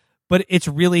it, but it's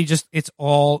really just, it's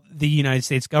all the United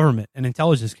States government and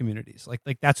intelligence communities.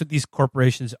 Like that's what these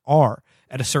corporations are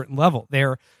at a certain level.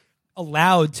 They're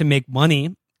allowed to make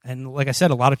money, and like I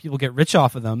said, a lot of people get rich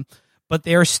off of them, but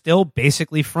they are still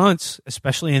basically fronts,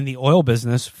 especially in the oil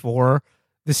business, for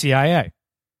the CIA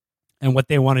and what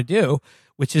they want to do,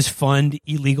 which is fund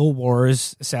illegal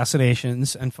wars,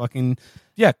 assassinations, and fucking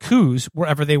coups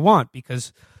wherever they want,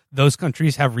 because those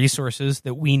countries have resources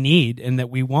that we need and that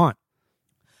we want.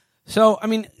 So, I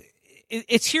mean,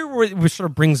 it's here where it sort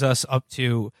of brings us up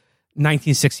to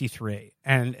 1963,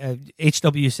 and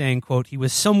H.W. saying, quote, he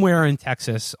was somewhere in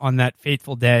Texas on that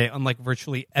fateful day, unlike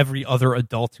virtually every other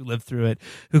adult who lived through it,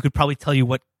 who could probably tell you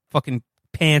what fucking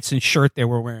pants and shirt they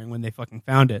were wearing when they fucking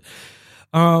found it.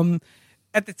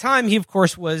 At the time, he, of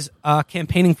course, was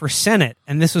campaigning for Senate,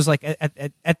 and this was like,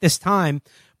 at this time,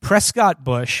 Prescott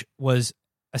Bush was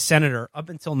a senator up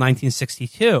until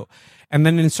 1962. And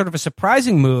then in sort of a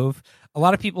surprising move, a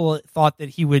lot of people thought that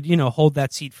he would, hold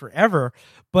that seat forever,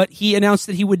 but he announced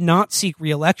that he would not seek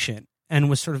re-election and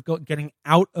was sort of getting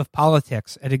out of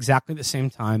politics at exactly the same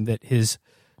time that his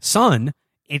son,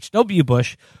 H.W.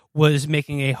 Bush, was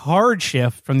making a hard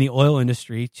shift from the oil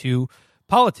industry to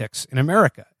politics in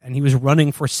America. And he was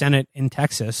running for Senate in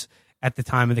Texas at the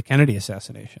time of the Kennedy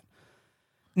assassination.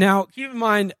 Now, keep in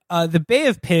mind, the Bay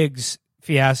of Pigs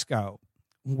fiasco,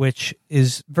 which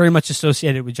is very much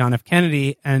associated with John F.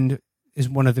 Kennedy and is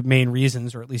one of the main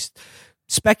reasons, or at least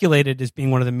speculated as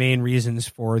being one of the main reasons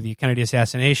for the Kennedy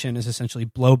assassination, is essentially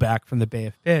blowback from the Bay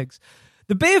of Pigs.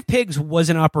 The Bay of Pigs was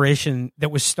an operation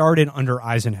that was started under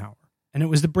Eisenhower, and it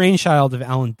was the brainchild of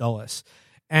Allen Dulles.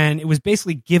 And it was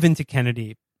basically given to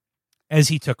Kennedy as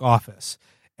he took office.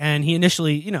 And he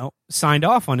initially, signed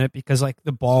off on it because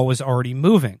the ball was already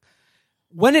moving.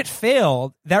 When it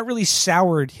failed, that really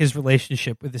soured his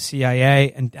relationship with the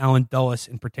CIA and Allen Dulles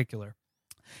in particular.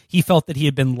 He felt that he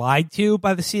had been lied to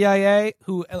by the CIA,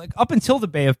 who, up until the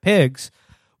Bay of Pigs,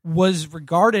 was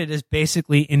regarded as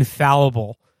basically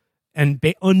infallible and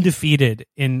undefeated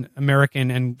in American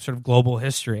and sort of global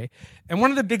history. And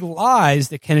one of the big lies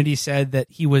that Kennedy said that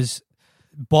he was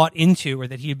bought into, or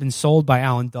that he had been sold by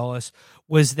Allen Dulles,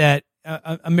 was that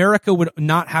America would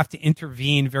not have to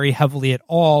intervene very heavily at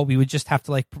all. We would just have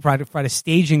to provide a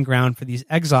staging ground for these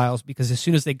exiles, because as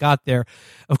soon as they got there,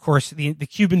 of course, the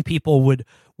Cuban people would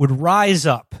rise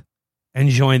up and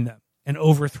join them and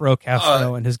overthrow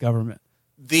Castro and his government.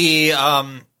 The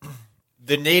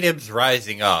natives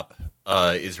rising up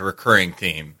is a recurring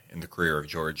theme in the career of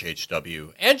George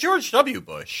H.W. and George W.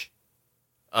 Bush.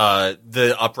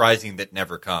 The uprising that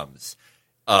never comes.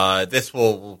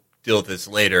 We'll deal with this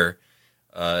later,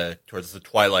 towards the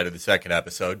twilight of the second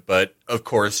episode. But, of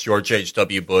course, George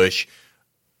H.W. Bush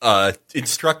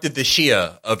instructed the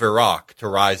Shia of Iraq to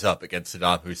rise up against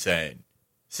Saddam Hussein,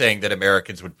 saying that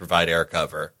Americans would provide air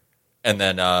cover. And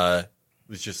then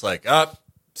was just like,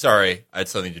 sorry, I had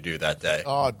something to do that day.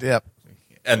 Oh, dip.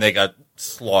 And they got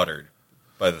slaughtered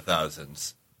by the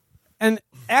thousands. And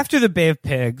after the Bay of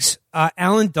Pigs,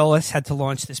 Alan Dulles had to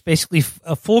launch this basically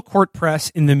a full court press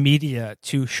in the media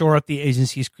to shore up the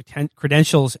agency's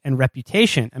credentials and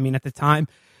reputation. I mean, at the time,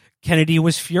 Kennedy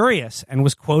was furious and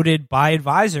was quoted by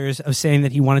advisors of saying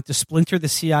that he wanted to splinter the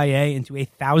CIA into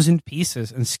 1,000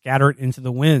 pieces and scatter it into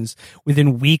the winds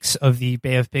within weeks of the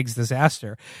Bay of Pigs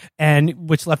disaster, and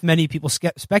which left many people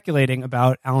speculating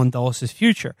about Alan Dulles'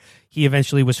 future. He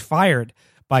eventually was fired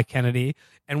by Kennedy.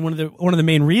 And one of the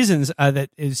main reasons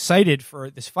that is cited for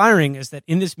this firing is that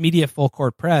in this media full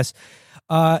court press,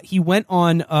 he went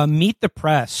on Meet the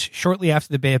Press shortly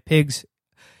after the Bay of Pigs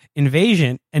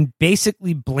invasion and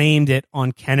basically blamed it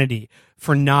on Kennedy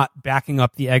for not backing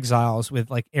up the exiles with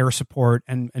like air support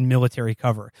and military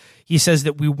cover. He says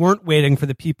that we weren't waiting for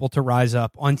the people to rise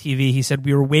up on TV. He said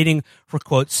we were waiting for,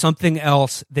 quote, something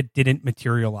else that didn't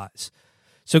materialize.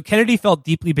 So Kennedy felt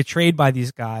deeply betrayed by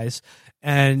these guys,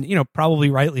 and, you know,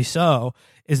 probably rightly so,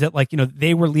 is that, like, you know,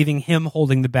 they were leaving him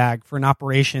holding the bag for an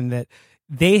operation that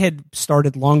they had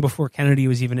started long before Kennedy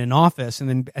was even in office, and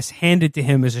then handed to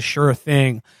him as a sure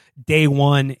thing day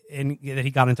one that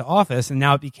he got into office. And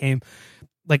now it became,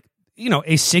 like, you know,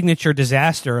 a signature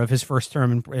disaster of his first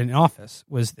term in office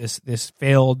was this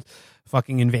failed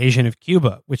fucking invasion of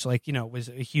Cuba, which, like, you know, was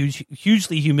a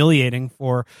hugely humiliating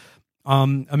for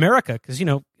America, because, you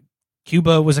know,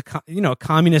 Cuba was a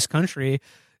communist country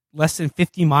less than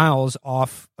 50 miles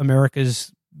off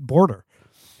America's border.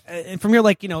 And from here,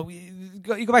 like, you know, you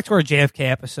go back to our JFK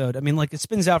episode. I mean, like, it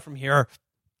spins out from here.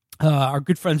 Our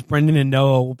good friends Brendan and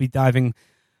Noah will be diving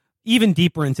even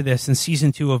deeper into this in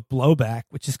season 2 of Blowback,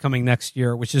 which is coming next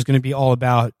year, which is going to be all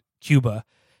about Cuba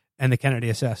and the Kennedy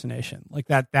assassination. Like,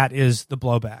 that is the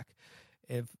blowback.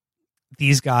 If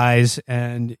these guys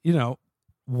and, you know,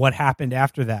 what happened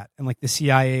after that, and like the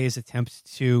CIA's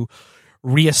attempt to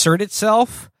reassert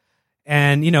itself,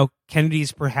 and, you know,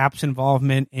 Kennedy's perhaps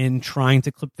involvement in trying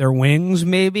to clip their wings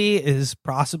maybe is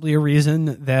possibly a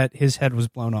reason that his head was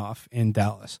blown off in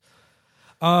Dallas.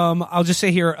 I'll just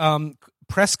say here,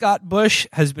 Prescott Bush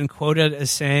has been quoted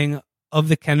as saying of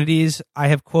the Kennedys, I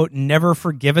have, quote, never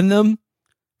forgiven them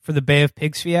for the Bay of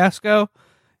Pigs fiasco.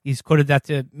 He's quoted that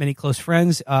to many close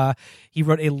friends. He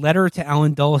wrote a letter to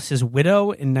Alan Dulles'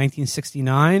 widow in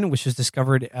 1969, which was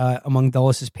discovered among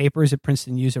Dulles' papers at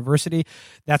Princeton University.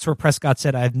 That's where Prescott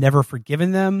said, I've never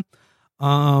forgiven them.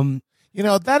 You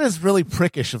know, that is really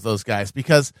prickish of those guys,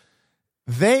 because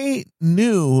they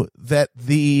knew that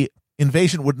the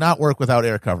invasion would not work without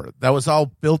air cover. That was all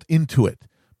built into it.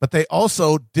 But they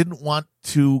also didn't want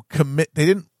to commit.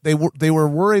 They were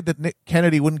worried that Nick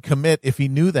Kennedy wouldn't commit if he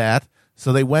knew that.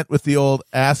 So they went with the old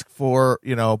ask for,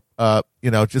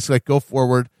 just like go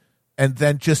forward, and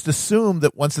then just assume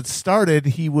that once it started,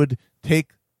 he would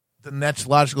take the next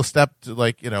logical step to,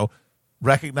 like, you know,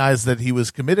 recognize that he was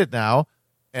committed now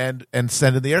and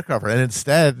send in the air cover. And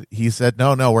instead he said,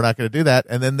 no, we're not going to do that.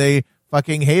 And then they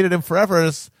fucking hated him forever.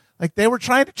 It's like they were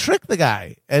trying to trick the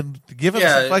guy and give him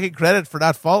some fucking credit for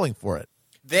not falling for it.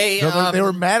 They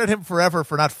were mad at him forever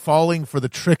for not falling for the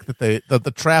trick that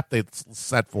the trap they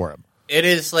set for him. It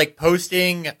is like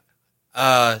posting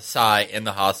Psy in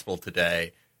the hospital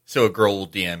today so a girl will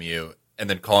DM you, and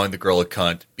then calling the girl a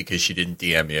cunt because she didn't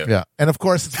DM you. Yeah, and of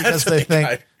course it's because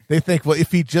they think, well,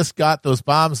 if he just got those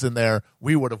bombs in there,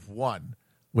 we would have won.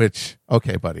 Which,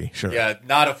 okay, buddy, sure. Yeah,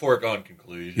 not a foregone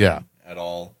conclusion at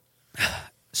all.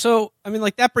 So, I mean,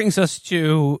 like, that brings us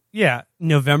to,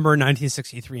 November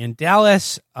 1963 in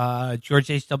Dallas. George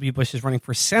H.W. Bush is running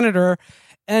for senator.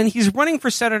 And he's running for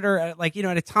senator at, like, you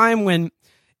know, at a time when,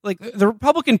 like, the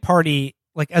Republican Party,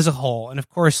 like, as a whole, and of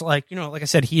course, like, you know, like I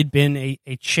said, he had been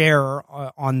a chair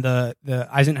on the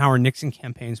Eisenhower-Nixon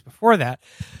campaigns before that.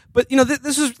 But, you know,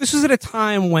 this was at a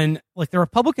time when, like, the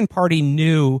Republican Party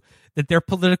knew that their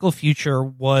political future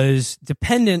was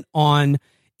dependent on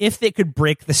if they could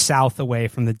break the South away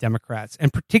from the Democrats,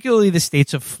 and particularly the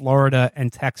states of Florida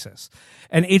and Texas.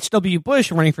 And H.W.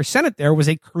 Bush running for Senate there was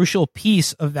a crucial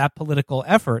piece of that political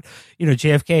effort. You know,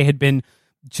 JFK had been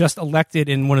just elected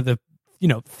in one of the, you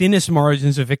know, thinnest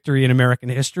margins of victory in American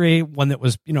history, one that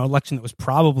was, you know, election that was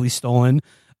probably stolen.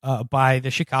 by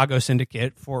the Chicago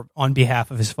Syndicate on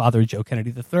behalf of his father, Joe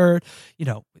Kennedy III.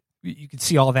 You could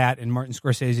see all that in Martin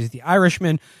Scorsese's The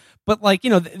Irishman. But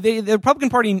the Republican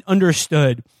Party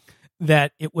understood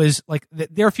that it was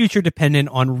that their future depended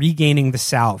on regaining the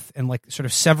South and sort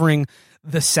of severing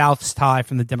the South's tie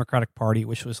from the Democratic Party,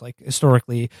 which was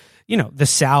historically, the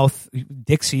South,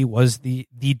 Dixie was the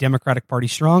Democratic Party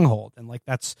stronghold. And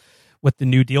that's what the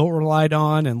New Deal relied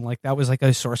on. And that was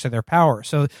a source of their power.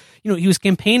 So, he was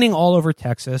campaigning all over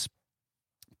Texas,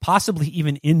 possibly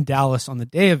even in Dallas on the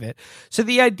day of it. So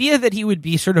the idea that he would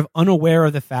be sort of unaware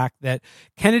of the fact that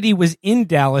Kennedy was in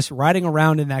Dallas riding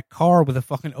around in that car with a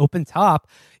fucking open top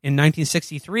in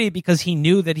 1963 because he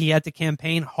knew that he had to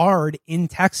campaign hard in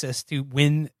Texas to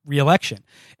win re-election.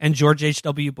 And George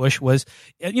H.W. Bush was,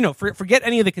 forget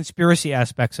any of the conspiracy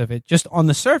aspects of it, just on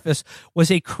the surface was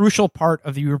a crucial part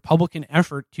of the Republican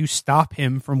effort to stop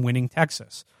him from winning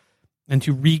Texas and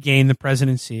to regain the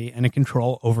presidency and a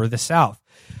control over the South.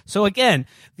 So again,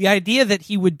 the idea that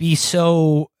he would be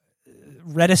so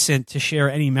reticent to share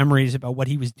any memories about what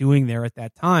he was doing there at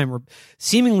that time, or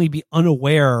seemingly be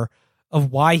unaware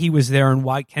of why he was there and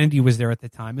why Kennedy was there at the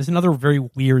time, is another very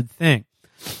weird thing.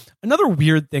 Another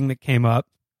weird thing that came up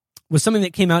was something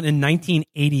that came out in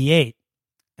 1988.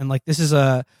 And this is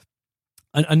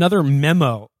another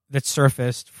memo that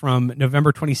surfaced from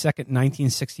November 22nd,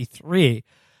 1963,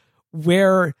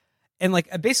 where, and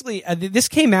basically this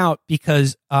came out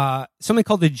because something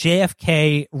called the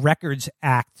JFK Records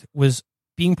Act was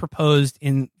being proposed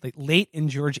in late in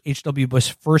George H.W. Bush's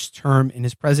first term in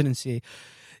his presidency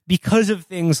because of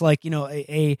things like,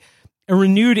 a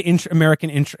renewed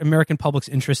American public's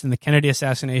interest in the Kennedy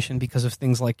assassination because of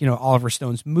things like, Oliver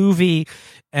Stone's movie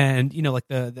and,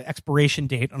 the expiration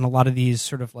date on a lot of these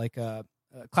sort of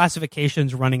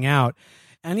classifications running out.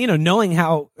 And, knowing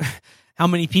how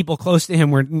many people close to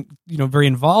him were, very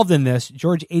involved in this,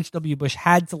 George H.W. Bush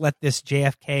had to let this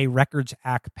JFK Records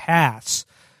Act pass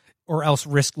or else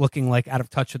risk looking out of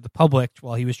touch with the public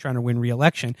while he was trying to win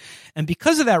re-election. And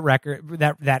because of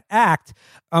that act,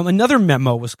 another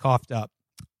memo was coughed up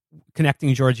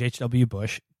connecting George H.W.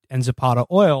 Bush and Zapata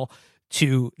Oil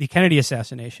to the Kennedy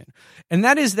assassination. And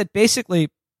that is that basically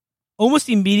almost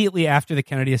immediately after the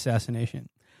Kennedy assassination,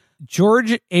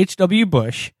 George H.W.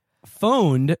 Bush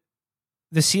phoned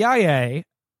the CIA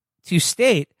to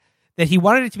state that he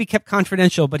wanted it to be kept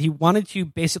confidential, but he wanted to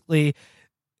basically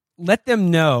let them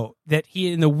know that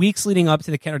in the weeks leading up to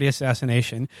the Kennedy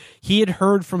assassination, he had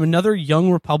heard from another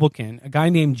young Republican, a guy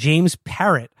named James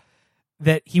Parrott,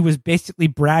 that he was basically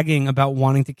bragging about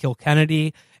wanting to kill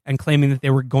Kennedy and claiming that they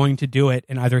were going to do it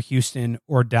in either Houston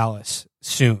or Dallas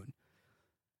soon.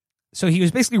 So he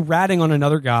was basically ratting on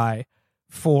another guy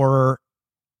for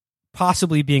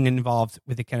possibly being involved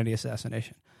with the Kennedy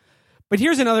assassination. But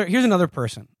here's another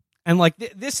person. And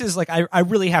this is I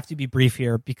really have to be brief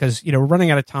here because, we're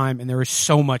running out of time and there is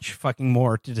so much fucking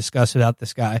more to discuss about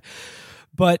this guy.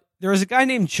 But there is a guy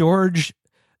named George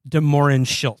de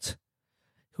Mohrenschildt,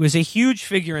 who is a huge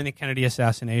figure in the Kennedy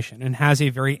assassination and has a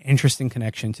very interesting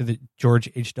connection to the George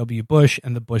H.W. Bush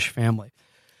and the Bush family.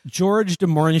 George de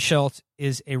Mohrenschildt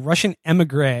is a Russian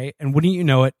emigre and, wouldn't you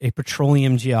know it, a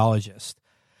petroleum geologist.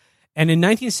 And in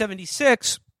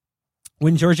 1976,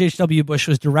 when George H.W. Bush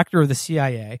was director of the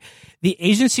CIA, the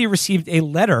agency received a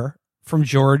letter from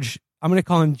George. I'm going to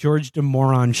call him George de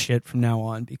Moron shit from now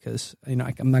on because, I'm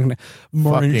not going to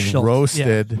fucking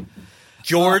roasted. Yeah.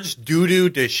 George doo-doo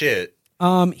de shit.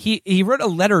 He wrote a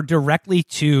letter directly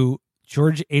to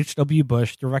George H.W.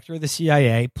 Bush, director of the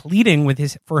CIA, pleading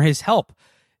for his help.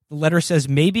 The letter says,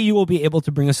 maybe you will be able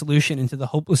to bring a solution into the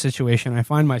hopeless situation I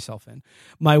find myself in.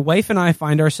 My wife and I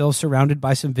find ourselves surrounded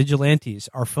by some vigilantes,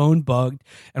 our phone bugged,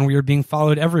 and we are being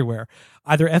followed everywhere.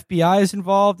 Either FBI is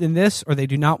involved in this or they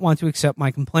do not want to accept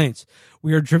my complaints.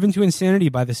 We are driven to insanity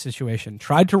by this situation.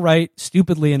 Tried to write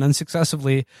stupidly and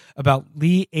unsuccessfully about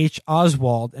Lee H.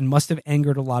 Oswald and must have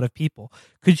angered a lot of people.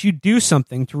 Could you do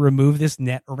something to remove this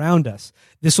net around us?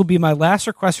 This will be my last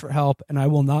request for help and I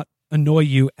will not annoy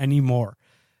you anymore.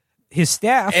 His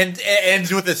staff and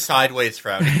ends with a sideways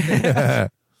frown.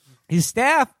 His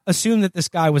staff assumed that this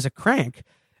guy was a crank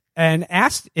and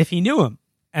asked if he knew him.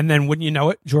 And then, wouldn't you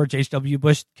know it, George H.W.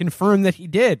 Bush confirmed that he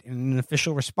did. In an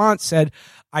official response said,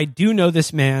 I do know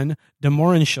this man, de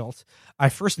Mohrenschildt. I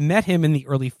first met him in the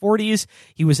early 40s.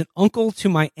 He was an uncle to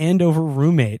my Andover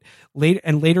roommate,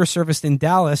 later surfaced in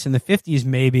Dallas in the 50s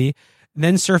maybe,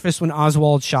 then surfaced when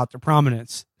Oswald shot to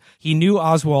prominence. He knew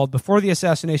Oswald before the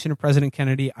assassination of President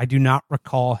Kennedy. I do not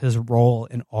recall his role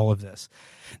in all of this.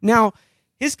 Now,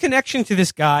 his connection to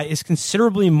this guy is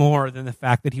considerably more than the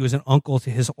fact that he was an uncle to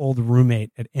his old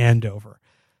roommate at Andover.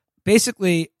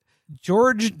 basically,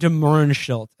 George de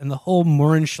Mohrenschildt and the whole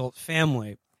Mohrenschildt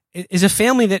family is a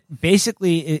family that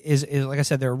basically is like I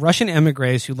said, they're Russian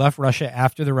emigres who left Russia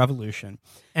after the revolution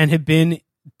and have been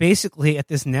basically at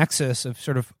this nexus of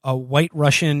sort of a white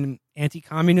Russian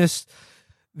anti-communist,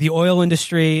 the oil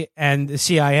industry, and the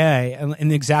CIA, and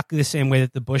in exactly the same way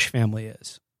that the Bush family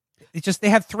is. It's just they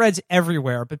have threads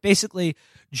everywhere, but basically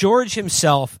George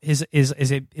himself is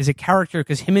a character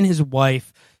because him and his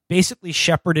wife basically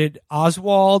shepherded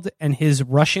Oswald and his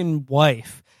Russian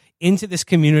wife into this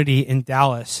community in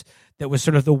Dallas that was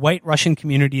sort of the white Russian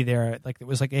community there. Like it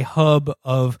was like a hub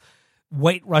of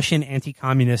white Russian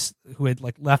anti-communists who had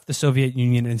like left the Soviet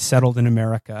Union and settled in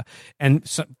America. And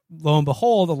so, lo and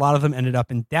behold, a lot of them ended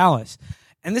up in Dallas.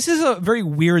 And this is a very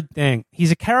weird thing.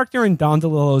 He's a character in Don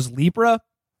DeLillo's Libra.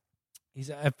 He's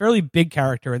a fairly big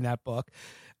character in that book.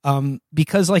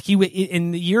 Because like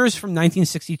in the years from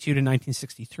 1962 to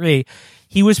 1963,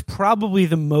 he was probably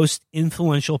the most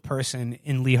influential person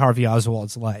in Lee Harvey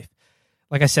Oswald's life.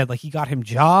 Like I said, like he got him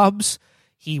jobs.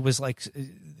 He was like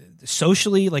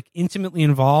socially, like intimately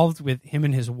involved with him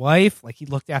and his wife. Like he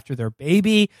looked after their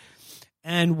baby,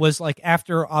 and was like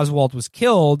after Oswald was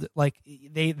killed, like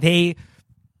they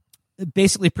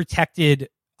basically protected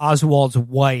Oswald's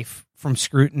wife from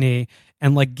scrutiny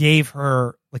and like gave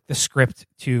her like the script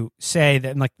to say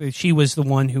that, and like she was the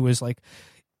one who was like,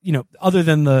 you know, other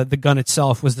than the gun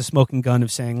itself, was the smoking gun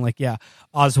of saying like, yeah,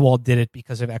 Oswald did it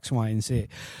because of X, Y, and Z.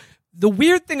 The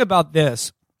weird thing about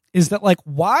this is that like,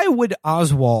 why would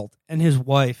Oswald and his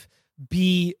wife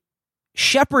be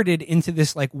shepherded into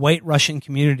this like white Russian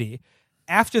community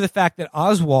after the fact that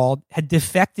Oswald had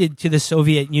defected to the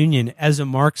Soviet Union as a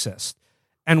Marxist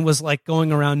and was like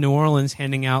going around New Orleans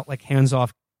handing out like hands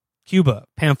off Cuba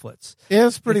pamphlets? Yeah,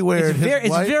 it's pretty weird. It's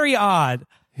very odd.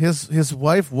 His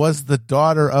wife was the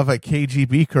daughter of a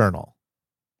KGB colonel.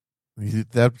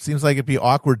 That seems like it'd be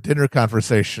awkward dinner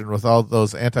conversation with all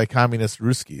those anti-communist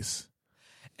Ruskies.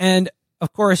 And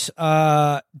of course,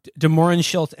 de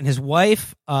Mohrenschildt and his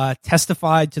wife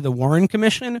testified to the Warren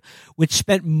Commission, which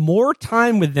spent more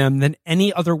time with them than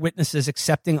any other witnesses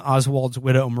excepting Oswald's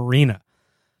widow, Marina.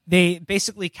 They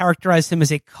basically characterized him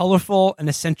as a colorful and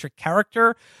eccentric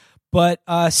character, but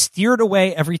steered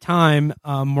away every time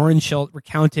Mohrenschildt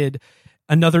recounted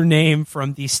another name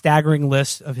from the staggering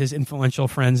list of his influential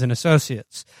friends and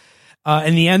associates.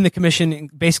 In the end, the commission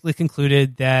basically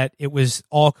concluded that it was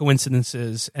all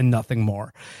coincidences and nothing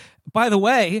more. By the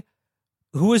way,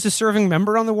 who was a serving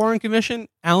member on the Warren Commission?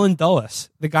 Allen Dulles,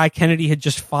 the guy Kennedy had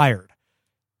just fired.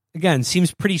 Again,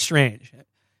 seems pretty strange.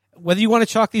 Whether you want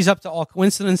to chalk these up to all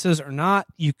coincidences or not,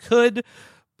 you could,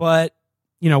 but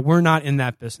you know, we're not in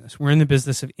that business. We're in the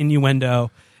business of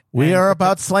innuendo. We are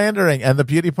about slandering, and the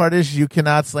beauty part is you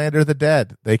cannot slander the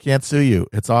dead. They can't sue you.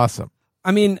 It's awesome.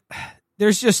 I mean,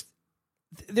 there's just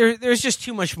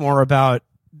too much more about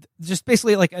just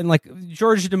basically like, and like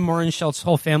George de Mohrenschildt's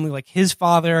whole family. Like his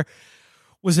father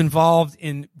was involved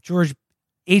in George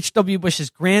H.W. Bush's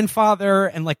grandfather,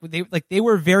 and like they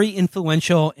were very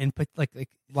influential in like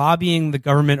lobbying the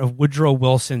government of Woodrow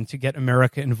Wilson to get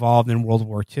America involved in World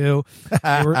War II.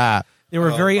 They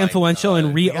were very influential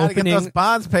in reopening. Get those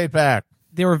bonds paid back.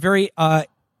 They were very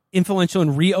influential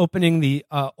in reopening the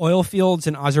oil fields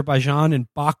in Azerbaijan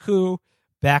and Baku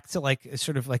back to like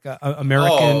sort of like a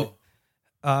American.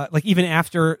 Like even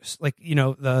after like, you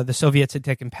know, the Soviets had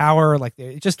taken power, like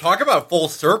they just talk about full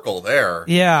circle there.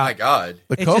 Yeah, my God,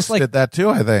 the Kochs like, did that too,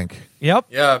 I think. Yep.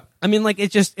 Yeah. I mean, like the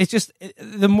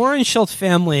Mohrenschildt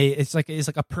family is like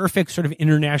a perfect sort of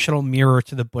international mirror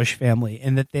to the Bush family,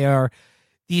 in that they are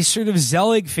these sort of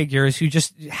Zelig figures who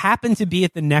just happen to be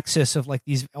at the nexus of like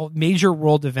these major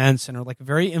world events and are like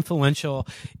very influential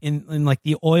in like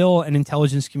the oil and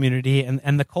intelligence community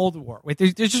and the Cold War. Wait,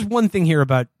 there's just one thing here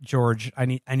about George I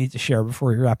need to share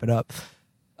before we wrap it up.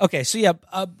 Okay, so yeah,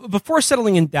 before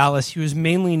settling in Dallas, he was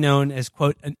mainly known as,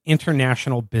 quote, an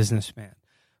international businessman.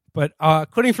 But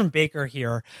quoting from Baker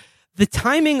here, the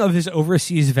timing of his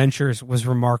overseas ventures was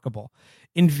remarkable.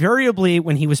 Invariably,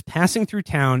 when he was passing through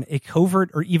town, a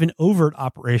covert or even overt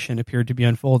operation appeared to be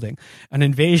unfolding. An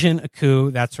invasion, a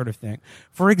coup, that sort of thing.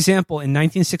 For example, in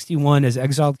 1961, as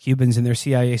exiled Cubans and their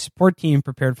CIA support team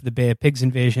prepared for the Bay of Pigs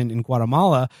invasion in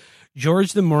Guatemala,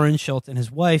 George de Mohrenschildt and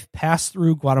his wife passed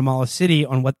through Guatemala City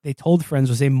on what they told friends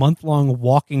was a month-long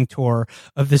walking tour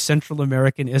of the Central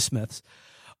American isthmus.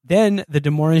 Then the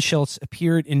de Mohrenschildts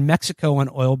appeared in Mexico on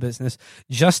oil business,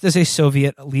 just as a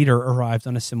Soviet leader arrived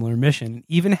on a similar mission, and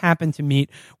even happened to meet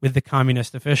with the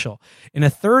communist official. In a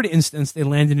third instance, they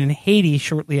landed in Haiti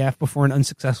shortly after before an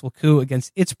unsuccessful coup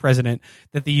against its president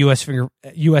that the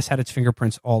U.S. had its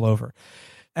fingerprints all over.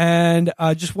 And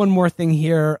just one more thing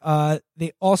here.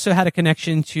 They also had a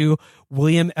connection to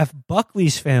William F.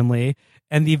 Buckley's family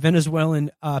and the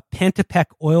Venezuelan Pantepec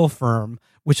oil firm,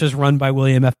 which was run by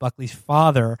William F. Buckley's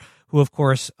father, who, of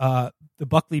course, the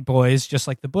Buckley boys, just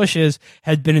like the Bushes,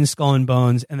 had been in Skull and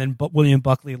Bones. And then William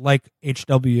Buckley, like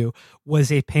H.W.,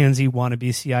 was a pansy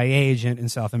wannabe CIA agent in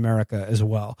South America as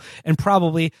well. And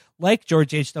probably, like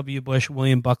George H.W. Bush,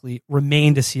 William Buckley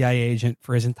remained a CIA agent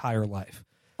for his entire life.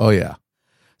 Oh, yeah.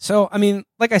 So, I mean,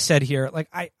 like I said here, like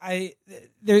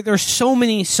there's so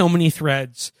many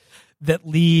threads that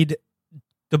lead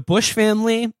the Bush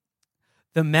family,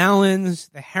 the Mallons,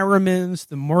 the Harrimans,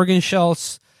 the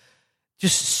Morgenschelts,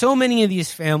 just so many of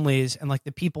these families and like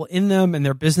the people in them and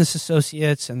their business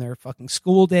associates and their fucking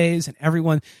school days and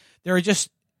everyone. There are just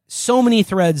so many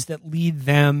threads that lead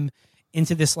them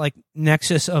into this like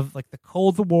nexus of like the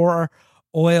Cold War,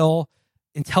 oil,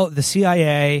 the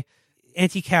CIA,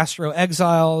 anti-Castro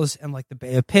exiles, and like the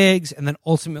Bay of Pigs, and then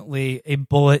ultimately a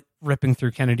bullet ripping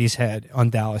through Kennedy's head on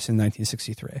Dallas in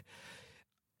 1963.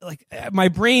 Like my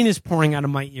brain is pouring out of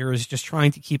my ears just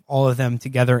trying to keep all of them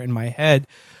together in my head.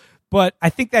 But I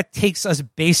think that takes us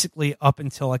basically up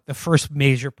until like the first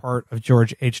major part of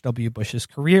George H.W. Bush's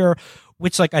career,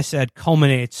 which, like I said,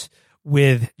 culminates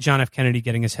with John F. Kennedy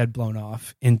getting his head blown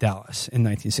off in Dallas in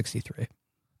 1963.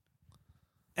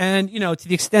 And, you know, to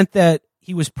the extent that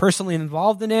he was personally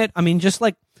involved in it, I mean, just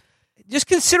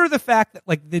consider the fact that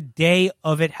like the day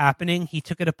of it happening, he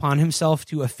took it upon himself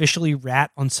to officially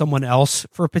rat on someone else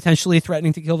for potentially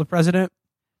threatening to kill the president.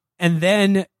 And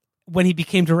then when he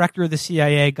became director of the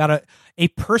CIA, got a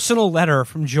personal letter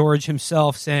from George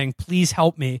himself saying, "Please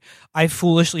help me. I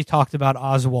foolishly talked about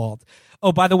Oswald."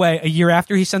 Oh, by the way, a year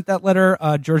after he sent that letter,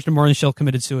 George de Mohrenschildt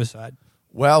committed suicide.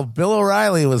 Well, Bill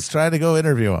O'Reilly was trying to go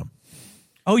interview him.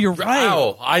 Oh, you're right.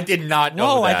 Wow, I did not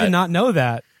know that. I did not know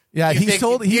that. Yeah, he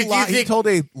told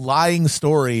a lying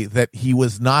story that he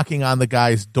was knocking on the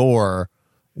guy's door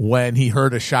when he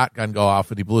heard a shotgun go off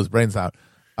and he blew his brains out.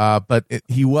 But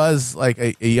he was like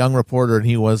a young reporter, and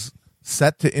he was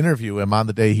set to interview him on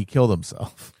the day he killed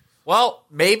himself. Well,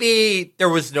 maybe there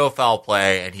was no foul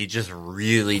play, and he just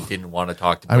really didn't want to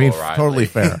talk to Bill O'Reilly. Totally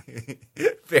fair.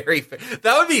 Very fair.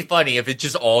 That would be funny if it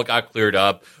just all got cleared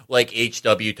up, like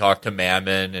H.W. talked to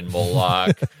Mammon and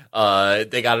Moloch.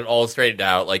 They got it all straightened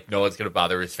out, like no one's going to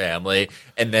bother his family.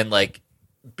 And then, like,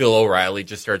 Bill O'Reilly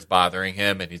just starts bothering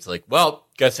him, and he's like, well,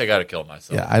 guess I got to kill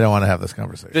myself. Yeah, I don't want to have this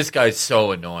conversation. This guy's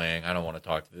so annoying. I don't want to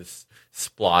talk to this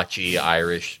splotchy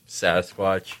Irish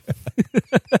Sasquatch.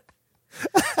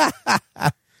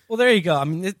 Well, there you go. I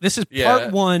mean, this is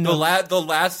part one. The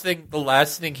last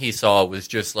thing he saw was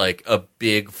just like a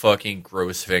big fucking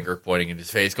gross finger pointing in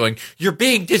his face, going, "You're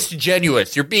being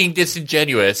disingenuous. You're being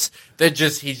disingenuous." Then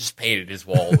he just painted his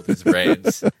wall with his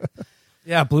brains.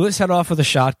 Yeah, blew his head off with a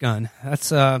shotgun.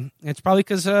 That's it's probably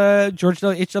because George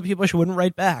H.W. Bush wouldn't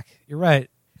write back. You're right.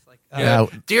 It's like,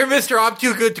 dear Mister, I'm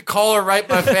too good to call or write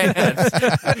my fans.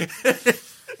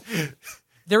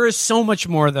 There is so much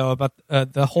more, though, about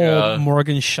the whole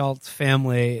Morgenscheldt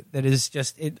family that is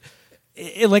just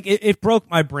it broke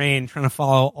my brain trying to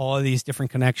follow all of these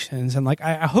different connections, and like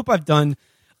I hope I've done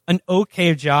an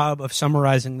okay job of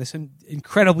summarizing this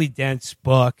incredibly dense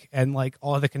book and like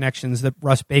all the connections that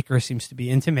Russ Baker seems to be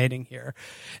intimating here.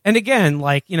 And again,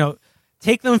 like, you know,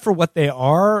 take them for what they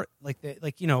are,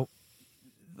 the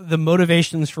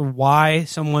motivations for why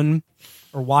someone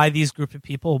or why these group of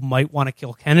people might want to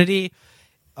kill Kennedy.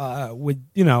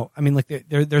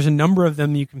 There's a number of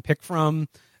them you can pick from.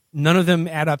 None of them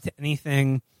add up to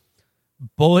anything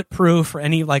bulletproof or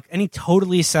any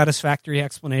totally satisfactory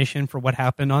explanation for what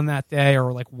happened on that day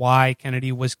or like why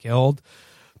Kennedy was killed.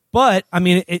 But I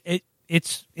mean,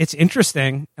 it's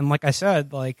interesting. And like I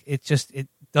said, like it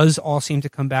does all seem to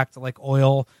come back to like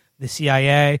oil, the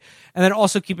CIA, and then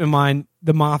also keep in mind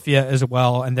the mafia as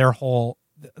well and their whole,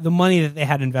 the money that they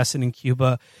had invested in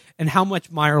Cuba and how much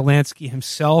Meyer Lansky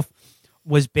himself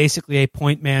was basically a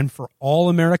point man for all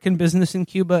American business in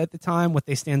Cuba at the time. What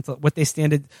they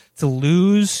standed to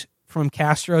lose from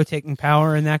Castro taking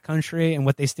power in that country, and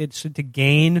what they stood to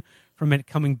gain from it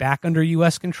coming back under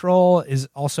U.S. control, is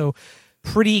also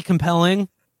pretty compelling.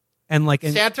 And like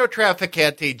Santo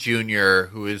Trafficante Jr.,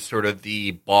 who is sort of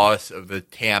the boss of the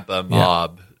Tampa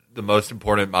mob, the most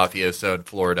important mafioso in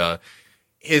Florida,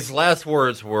 his last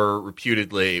words were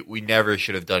reputedly, "We never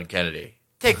should have done Kennedy."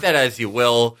 Take that as you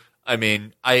will. I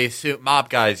mean, I assume mob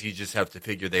guys, you just have to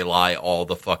figure they lie all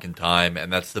the fucking time,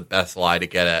 and that's the best lie to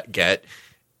get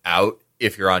out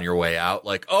if you're on your way out.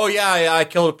 Like, oh yeah, I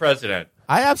killed a president.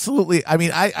 I absolutely. I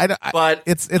mean, but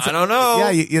it's I don't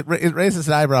know. Yeah, it raises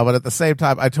an eyebrow, but at the same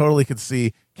time, I totally could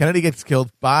see Kennedy gets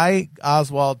killed by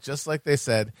Oswald, just like they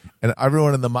said, and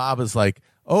everyone in the mob is like,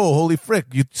 "Oh, holy frick,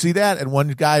 you see that?" And one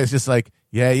guy is just like,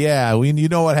 "Yeah, you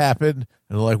know what happened."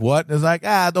 And they're like, "What?" And it's like,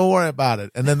 "Don't worry about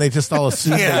it." And then they just all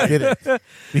assume they did it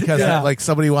because like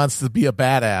somebody wants to be a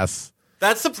badass.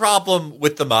 That's the problem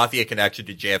with the mafia connection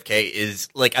to JFK is,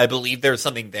 like, I believe there's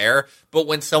something there, but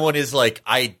when someone is like,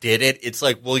 I did it, it's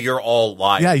like, well, you're all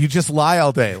lying. Yeah, you just lie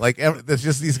all day. Like, there's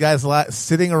just these guys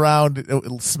sitting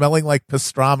around smelling like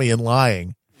pastrami and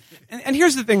lying. And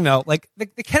here's the thing, though. Like, the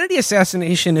Kennedy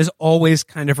assassination is always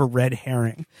kind of a red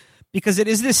herring because it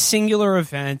is this singular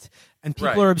event, and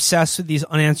people are obsessed with these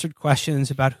unanswered questions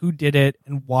about who did it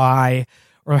and why,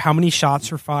 or how many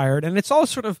shots were fired. And it's all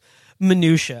sort of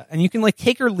minutia, and you can like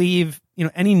take or leave,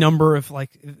 any number of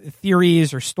like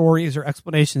theories or stories or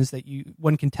explanations that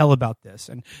one can tell about this.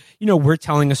 And we're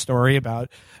telling a story about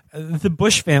the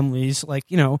Bush families, like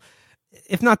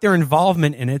if not their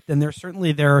involvement in it, then there's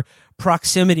certainly their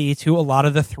proximity to a lot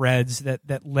of the threads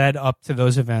that led up to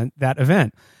that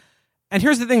event. And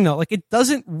here's the thing, though, like, it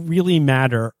doesn't really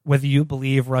matter whether you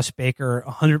believe Russ Baker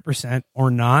 100% or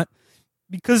not,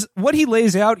 because what he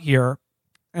lays out here,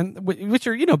 and which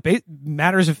are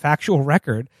matters of factual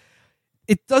record,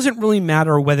 it doesn't really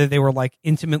matter whether they were like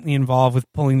intimately involved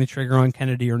with pulling the trigger on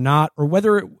Kennedy or not, or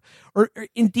whether or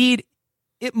indeed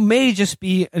it may just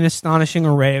be an astonishing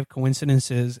array of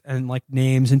coincidences and like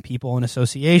names and people and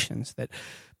associations that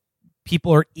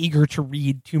people are eager to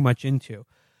read too much into.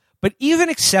 But even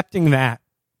accepting that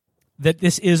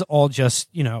this is all just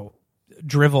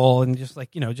drivel and just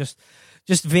like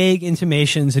just vague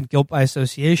intimations and guilt by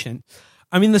association.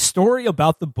 I mean, the story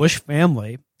about the Bush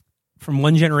family from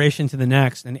one generation to the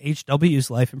next, and H.W.'s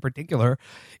life in particular,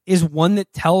 is one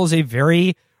that tells a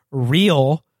very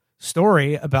real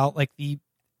story about like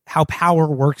how power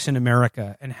works in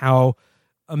America and how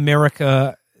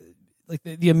America, like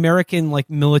the American like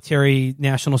military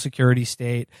national security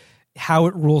state, how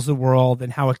it rules the world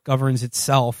and how it governs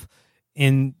itself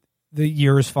in the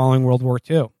years following World War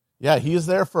II. Yeah, he's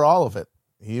there for all of it.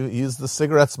 He's the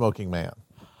cigarette smoking man.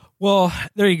 Well,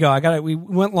 there you go. We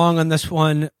went long on this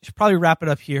one. Should probably wrap it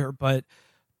up here, but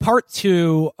part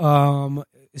 2,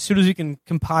 as soon as we can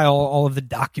compile all of the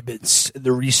documents,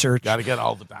 the research. Got to get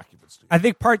all the documents. I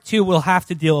think part 2 will have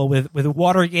to deal with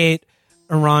Watergate,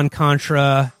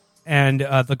 Iran-Contra, and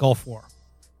the Gulf War.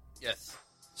 Yes.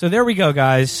 So there we go,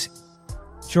 guys.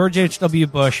 George H.W.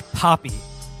 Bush, Poppy,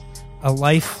 A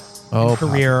Life and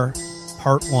Career,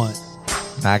 Part 1.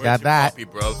 Not got that. Poppy,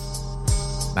 bro.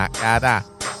 Not got that.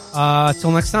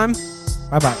 Till next time,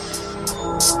 bye-bye.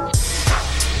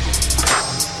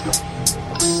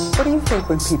 What do you think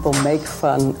when people make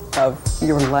fun of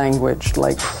your language?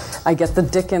 Like, I get the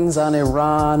Dickens on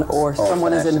Iran, or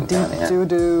someone is in deep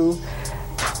doo-doo.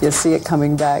 You see it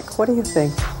coming back. What do you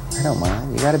think? I don't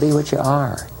mind. You got to be what you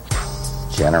are.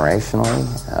 Generationally,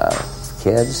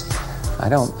 kids,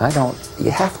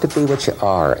 you have to be what you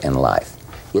are in life.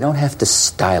 You don't have to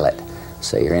style it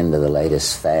so you're into the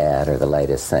latest fad or the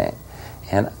latest thing.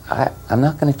 And I'm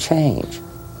not going to change.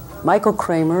 Michael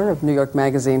Kramer of New York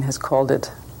Magazine has called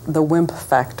it the wimp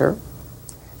factor.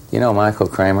 You know Michael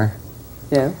Kramer?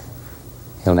 Yeah.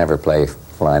 He'll never play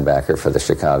linebacker for the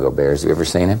Chicago Bears. Have you ever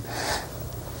seen him?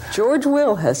 George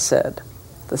Will has said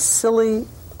the silly,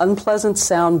 unpleasant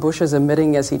sound Bush is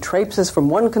emitting as he traipses from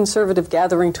one conservative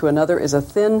gathering to another is a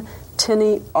thin,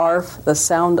 tinny arf, the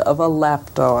sound of a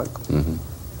lapdog.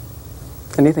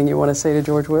 Mm-hmm. Anything you want to say to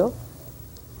George Will?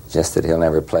 Just that he'll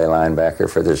never play linebacker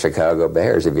for the Chicago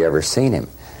Bears. Have you ever seen him?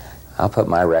 I'll put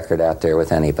my record out there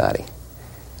with anybody.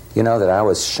 You know that I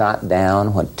was shot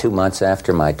down 2 months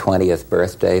after my 20th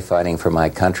birthday fighting for my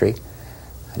country?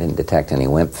 I didn't detect any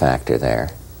wimp factor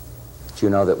there. Do you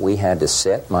know that we had to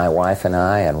sit, my wife and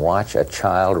I, and watch a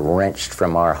child wrenched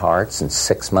from our hearts in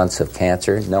 6 months of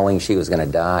cancer, knowing she was going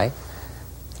to die?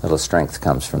 Little strength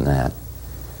comes from that.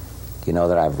 Do you know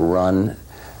that I've run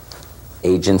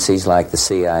agencies like the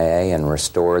CIA and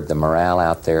restored the morale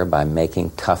out there by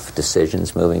making tough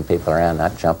decisions, moving people around,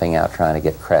 not jumping out trying to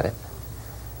get credit?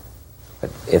 But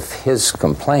if his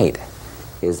complaint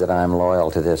is that I'm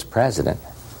loyal to this president,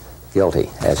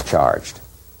 guilty as charged.